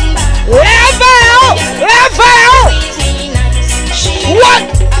level. come back. Level. Please me nice. She What?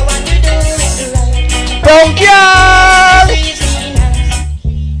 I want to do it right. Brown girl. Please me nice.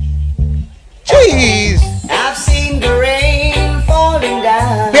 Jeez. I've seen the rain falling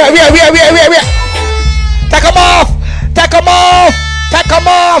down. Yeah. Take 'em off. Take 'em off. Take 'em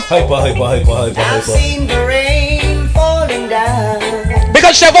off. I've seen the rain falling down. Big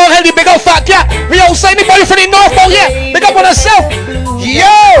up Chevron Henry, big up Fat Cat. We don't say anybody from the North Pole yet. Big up on herself.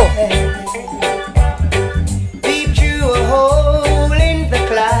 Yo. Deep through a hole in the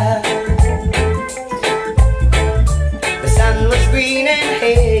cloud. The sun was green and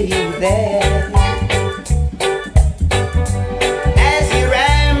hay there. As you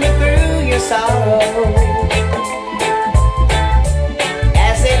ramble through your sorrow,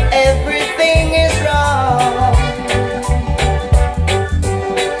 as if everything is wrong.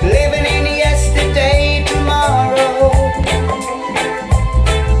 Living in yesterday, tomorrow.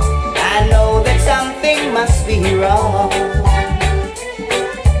 I know that something must be wrong.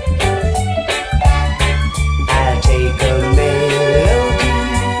 I'll take a melody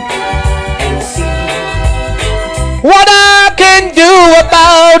and see. What I can do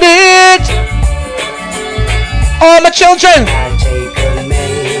about it. All my children. I'll take a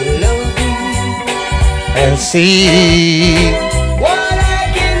melody And see. what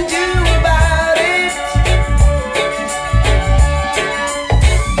I can do about it.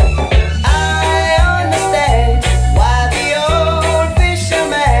 I understand why the old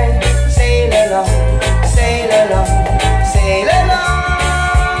fisherman sail along, sail along, sail along.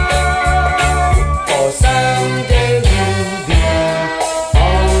 For someday you'll be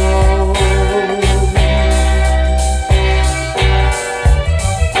home.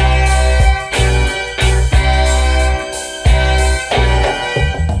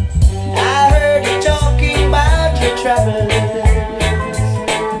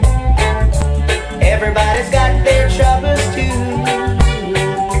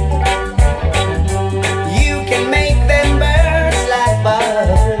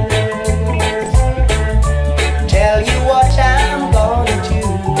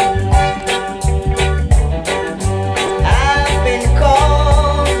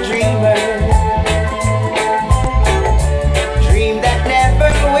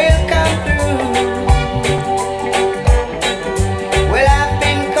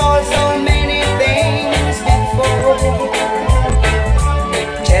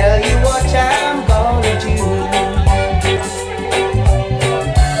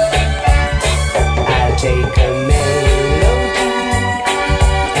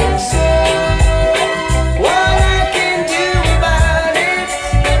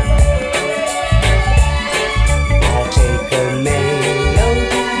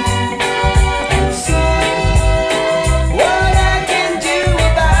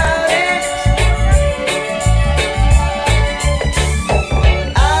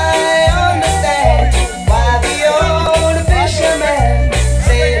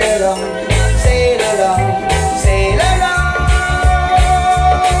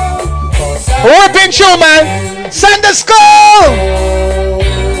 Whipping through, man. Sunday school.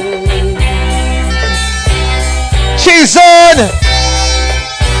 She's on.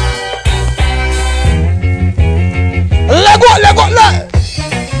 Leg what.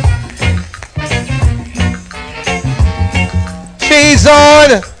 She's on.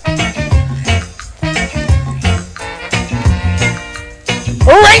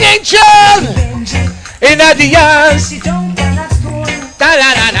 Ringing tune in the yard. Da da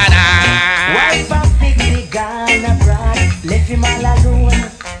da da da.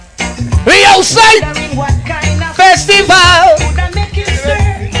 We outside festival.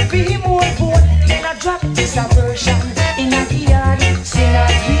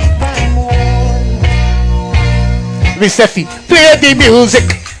 Miss Effie, play the music,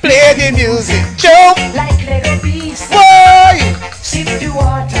 jump like Lego beast. Why? Sip the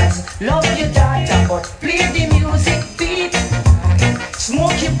waters, love your daughter, but play the music beat.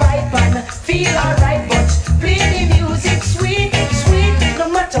 Smoke your pipe and feel alright, but play the music sweet. No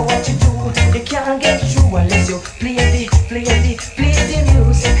matter what you do, you can't get through unless you play the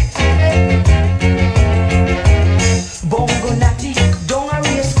music. Bongo natty, don't a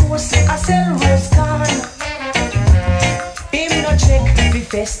race course, I sell rose can. Him no check the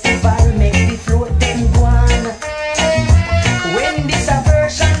festival, make the float them go on. When this a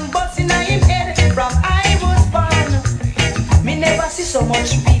version bust in him head from I was born, me never see so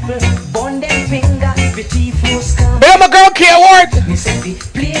much people burn them finger with teeth was come. Hey, my girl K-Word. Me say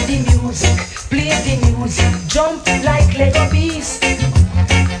play the music, jump like Lego beast.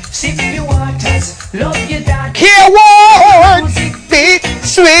 Sip your waters, love your dad. K-Word, beat,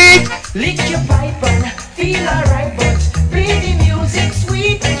 sweet. Lick your pipe and feel alright, but play the music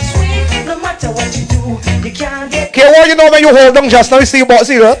sweet. No matter what you do, you can't get. K-Word, you know when you hold on just now, you see about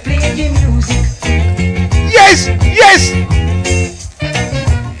zero. Play the music. Yes.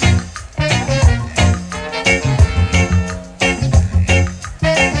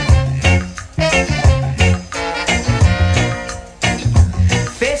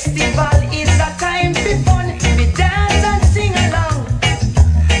 Festival is a time for fun, we dance and sing along.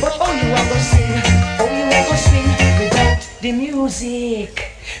 But oh, you are gonna sing, oh, you are gonna swing without the music.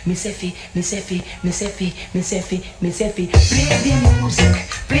 Me say fi,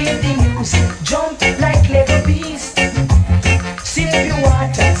 play the music, jump like Lego beast. Sip your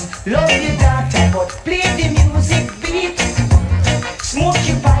waters, love your daughter, but play the music beat. Smoke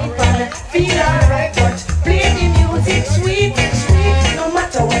your pipe and feel alright, but play the music sweet. No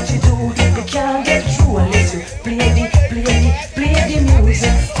matter what you do, you can't get through unless you play the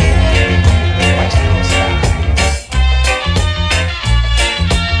music.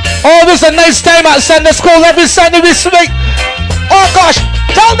 Oh, this is a nice time at Sunday school. Every Sunday we swing. Oh gosh,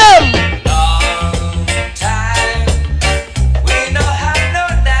 tell them.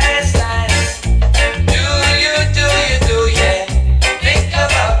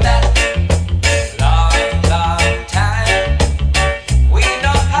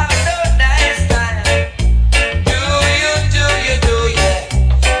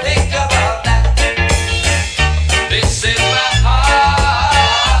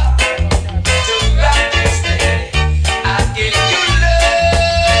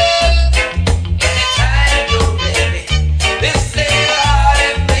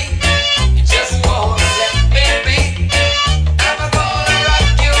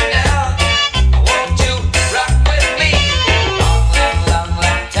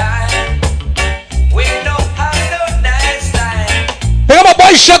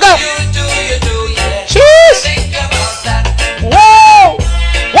 Sugar. Cheers. Whoa.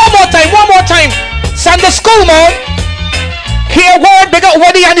 One more time. Sunday school, man. K-Word, big up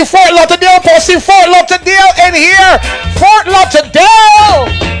Woody and the Fort Lauderdale. Posting Fort Lauderdale in here. Fort Lauderdale.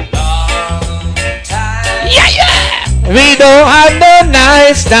 Yeah. We don't have no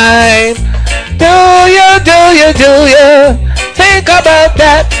nice time. Do you think about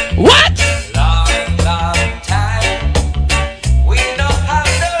that? What?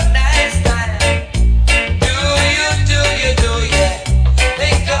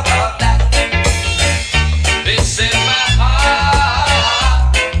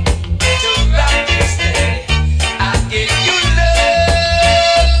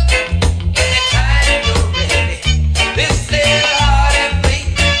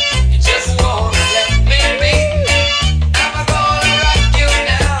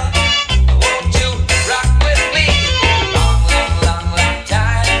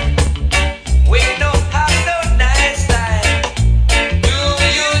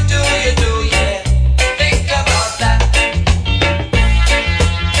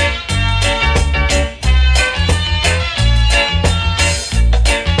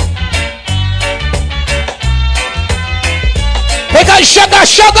 Hey, sugar,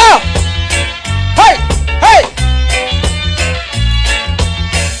 sugar. Hey, hey.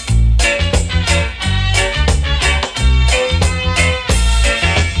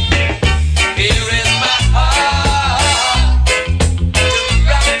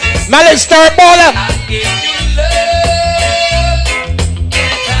 Malik Star Baller.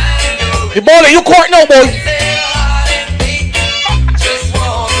 You baller, you court now, boy.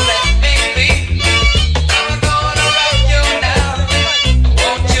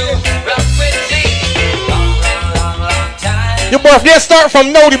 Your birthday start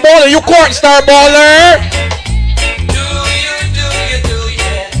from now, the baller, you court Star Baller.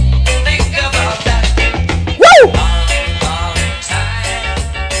 Woo!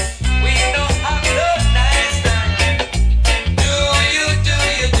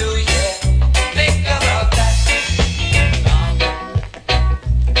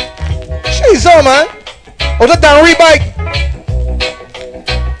 Jesus, man. Oh, that down rebike.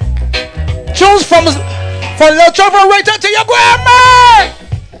 Choose from Little Trevor right to your grandma.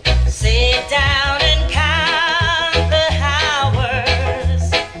 Sit down and count the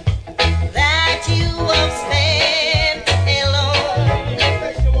hours that you have spent alone,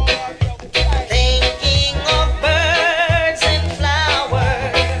 thinking of birds and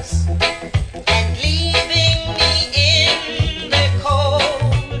flowers and leaving me in the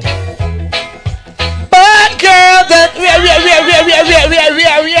cold. Bad girl that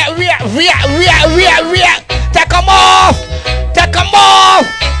take them off. Take them off.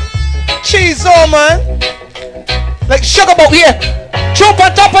 Cheese on, man. Like sugar boat here. Jump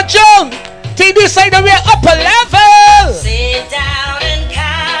on top of June. TD say that we're upper level. Sit down and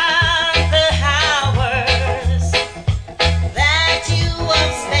count the hours that you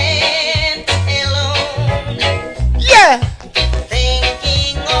have spent alone. Yeah.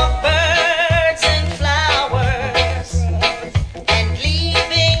 Thinking of birds and flowers and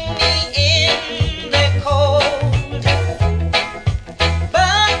leaving me in the cold.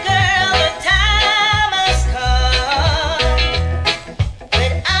 But girl, the time has come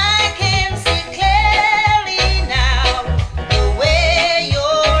when I can see clearly now the way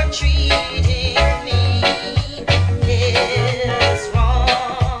you're treating me is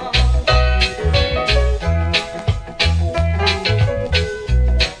wrong.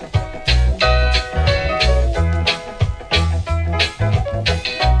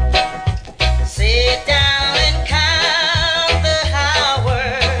 Sit down and count the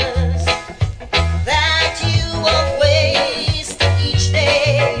hours that you have wasted each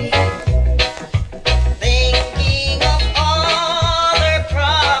day, thinking of all their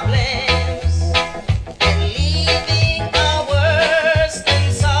problems and leaving ours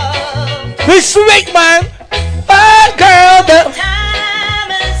unsolved. We sweet, man. Bad girl that.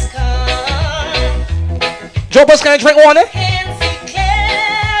 Time has come, Joe Bus, can I drink water? can see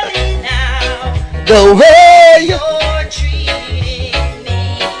clearly now The way you. you're treating me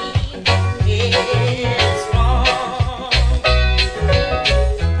is wrong.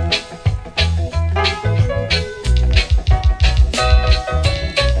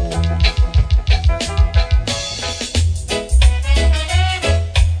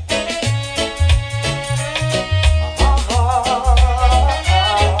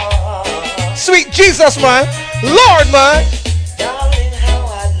 Sweet Jesus, man. Lord, man. Darling, how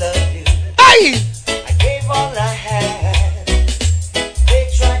I love you. Hey. I gave all I had. They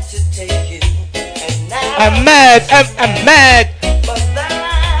tried to take you, and now I'm mad. I'm mad. but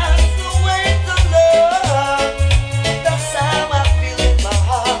that's the way to love. That's how I feel in my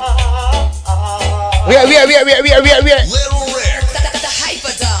heart. We are. The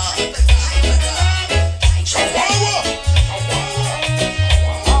hyper dog.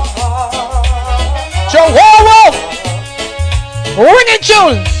 Chihuahua. Ring it,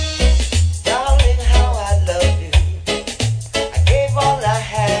 June. Darling, how I love you. I gave all I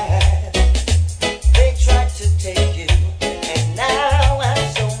had. They tried to take you, and now I'm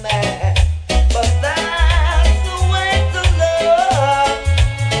so mad. But that's the way to love.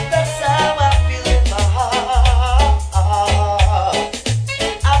 That's how I feel in my heart.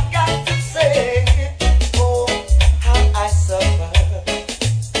 I've got to say, oh, how I suffer.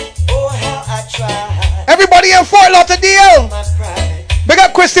 Oh, how I try. Everybody in Fort Lauderdale. My pride Big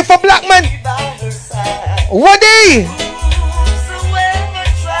up Christopher Blackman. by her side. Woody. Whosoever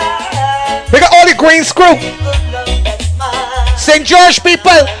tries. Big up all the Green Screw. The love that's mine. St. George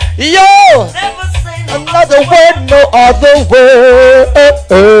people. Yo. Never say no Another word, no other word.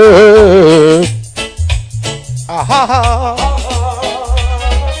 Aha.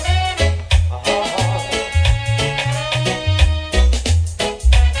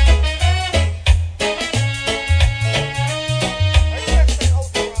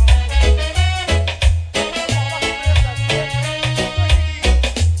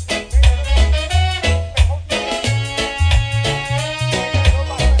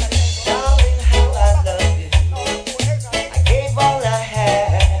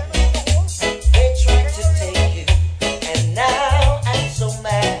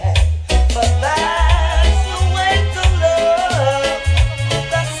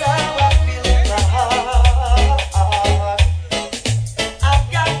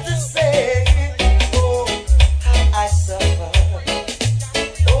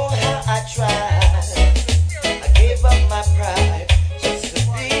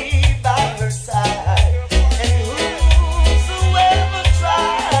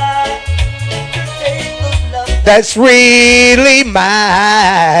 that's really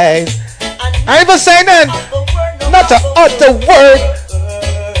mine. I ain't even saying that. Not to utter word.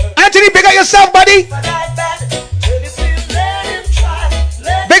 Anthony, big up yourself, buddy.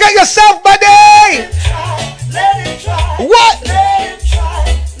 Big up yourself, buddy. What?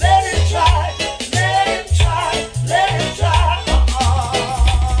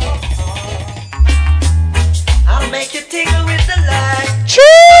 I'll make you tingle with the light.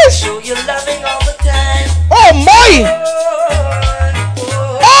 Cheers. Show you loving all the time. Oh my!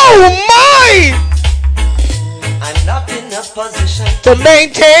 Oh my! I'm not in a position to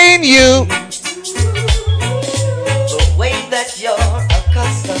maintain you the way that you're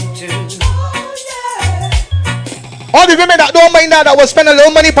accustomed to. All the women that don't mind that will spend a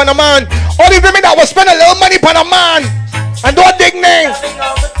little money upon a man. All the women that will spend a little money upon a man and don't dig names.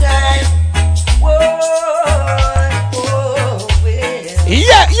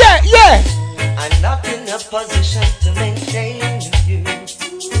 Yeah. I'm not in a position to maintain you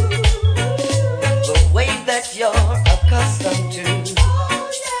the way that you're accustomed to.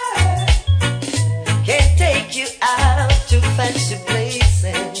 Can't take you out to fancy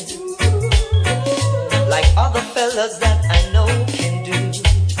places like other fellas that I know can do.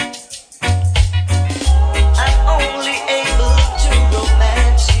 I'm only able to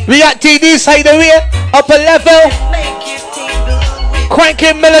romance you. We got TD's Hideaway, upper level.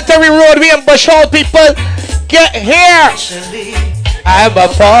 Cranking Military Road, we in Bushall, people. Get here. I'm a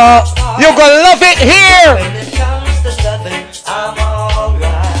part. You're gonna love it here. When it comes to loving, I'm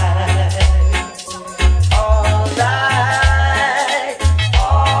alright.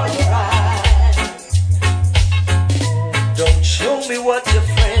 Don't show me what your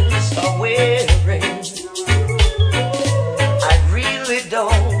friends are wearing. I really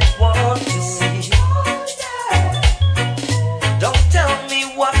don't want to see. Don't tell me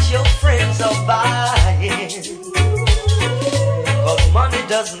what your friends are buying, 'cause money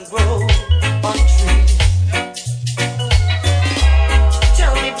doesn't grow on trees.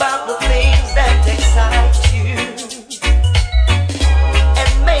 Tell me about the things that excite you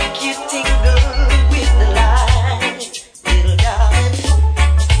and make you tingle with the light, little darling.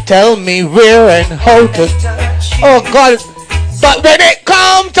 Tell me where and how to. Oh God! But when it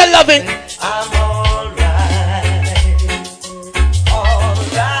comes to loving, I'm alright.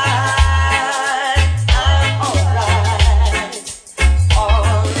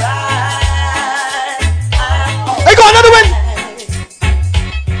 I got another one.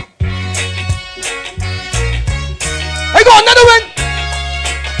 I got another one.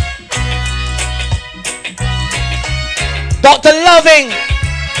 Dr. Loving.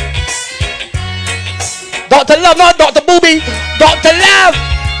 Dr. Love, not Dr. Booby. Dr. Love.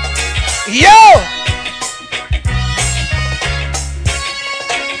 Yo.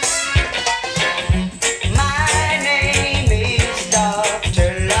 My name is Dr.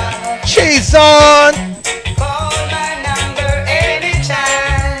 Love. She's on. Call my number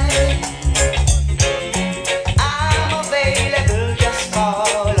anytime. I'm available, just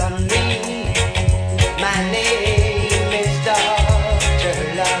call on me. My name is Dr.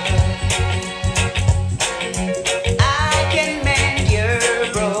 Love. I can mend your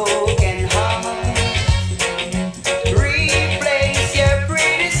broken heart, replace your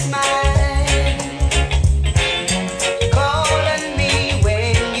pretty smile. Call on me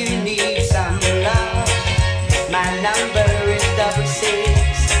when you need some love. My number is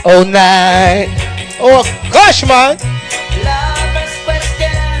 09. Oh gosh, man. Lovers'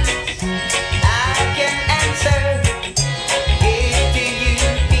 questions I can answer. Give to you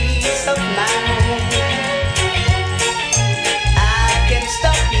peace of mind. I can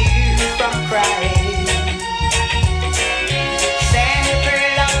stop you from crying. Send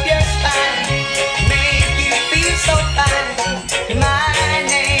thrill up your spine. Make you feel so fine. My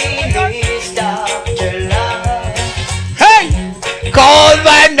name is Dr. Love. Hey, call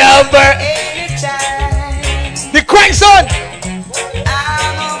my number. The crank son.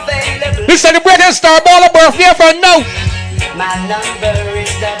 We celebrating Starballer birthday for now. My number is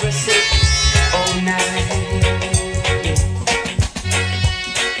 6609.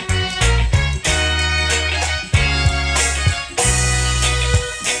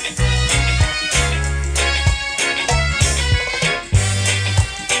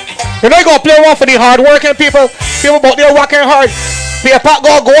 You're not gonna play one for the hard working people. People about there working hard. Pay a pot go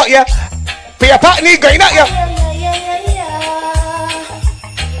out ya. Pay a pot need going at ya.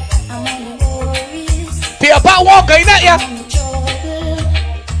 Pay a pot walk going at ya.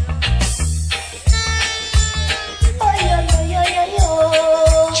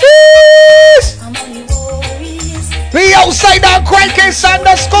 Cheese. We outside that cranking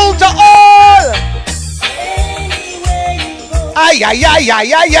Sunday school to all. Ay, ay, ay,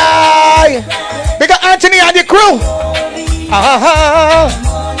 ay, ay, ay. Big up Anthony and the crew.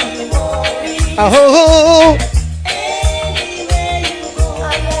 Oh.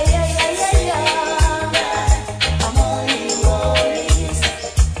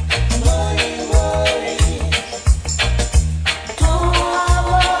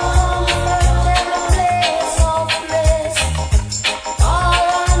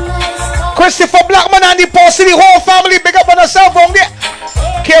 Christopher Blackman and the posse, the whole family, big up on yourself on there.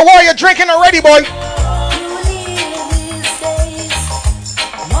 Care what you're drinking already, boy.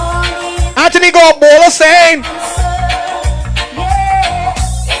 Anthony go bowl of saying.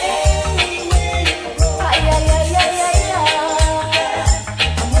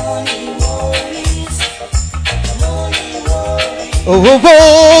 Oh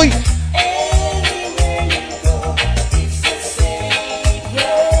boy.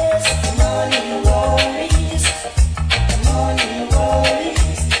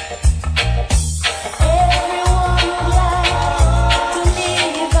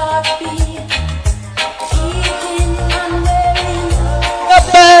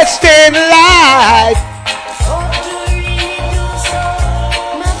 In life.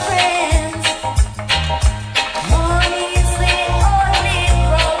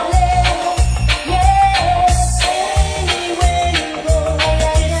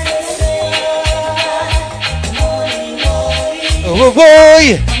 Oh boy.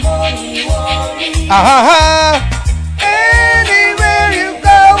 Anywhere you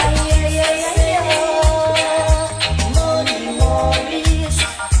go.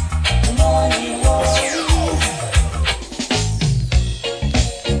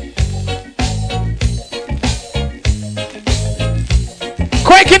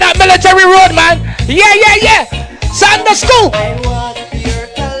 Quaking that military road, man. Yeah, yeah, yeah. Sunday school. I was here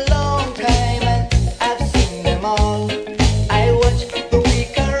a long time and I've seen them all. I watch the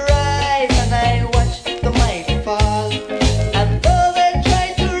weak rise and I watch the mighty fall. And though they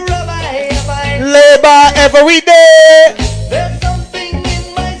try to rob, I labor every day. There's something in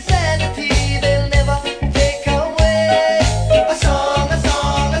my sanity they'll never take away. A song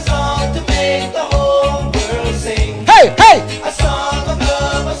to make the whole world sing. Hey, hey. A song of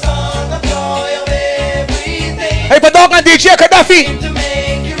love, a song of joy, of everything. Hey, but dog and DJ Gaddafi. To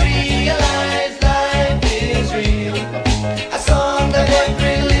make you realize life is real. A song that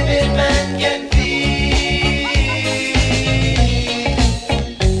every living man can feel.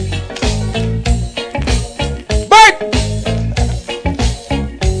 Bert!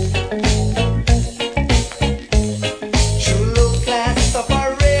 True low class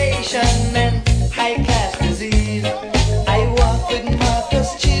separation and high class disease. I walk with Marcus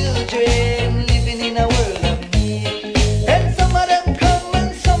children living in a world of need. And some of them come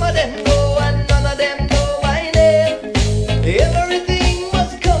and some of them go and none of them know my name. Everything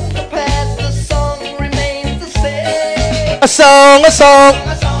must come to pass, the song remains the same. A song. A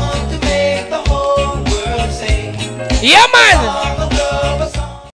song to make the whole world sing. Yeah, man.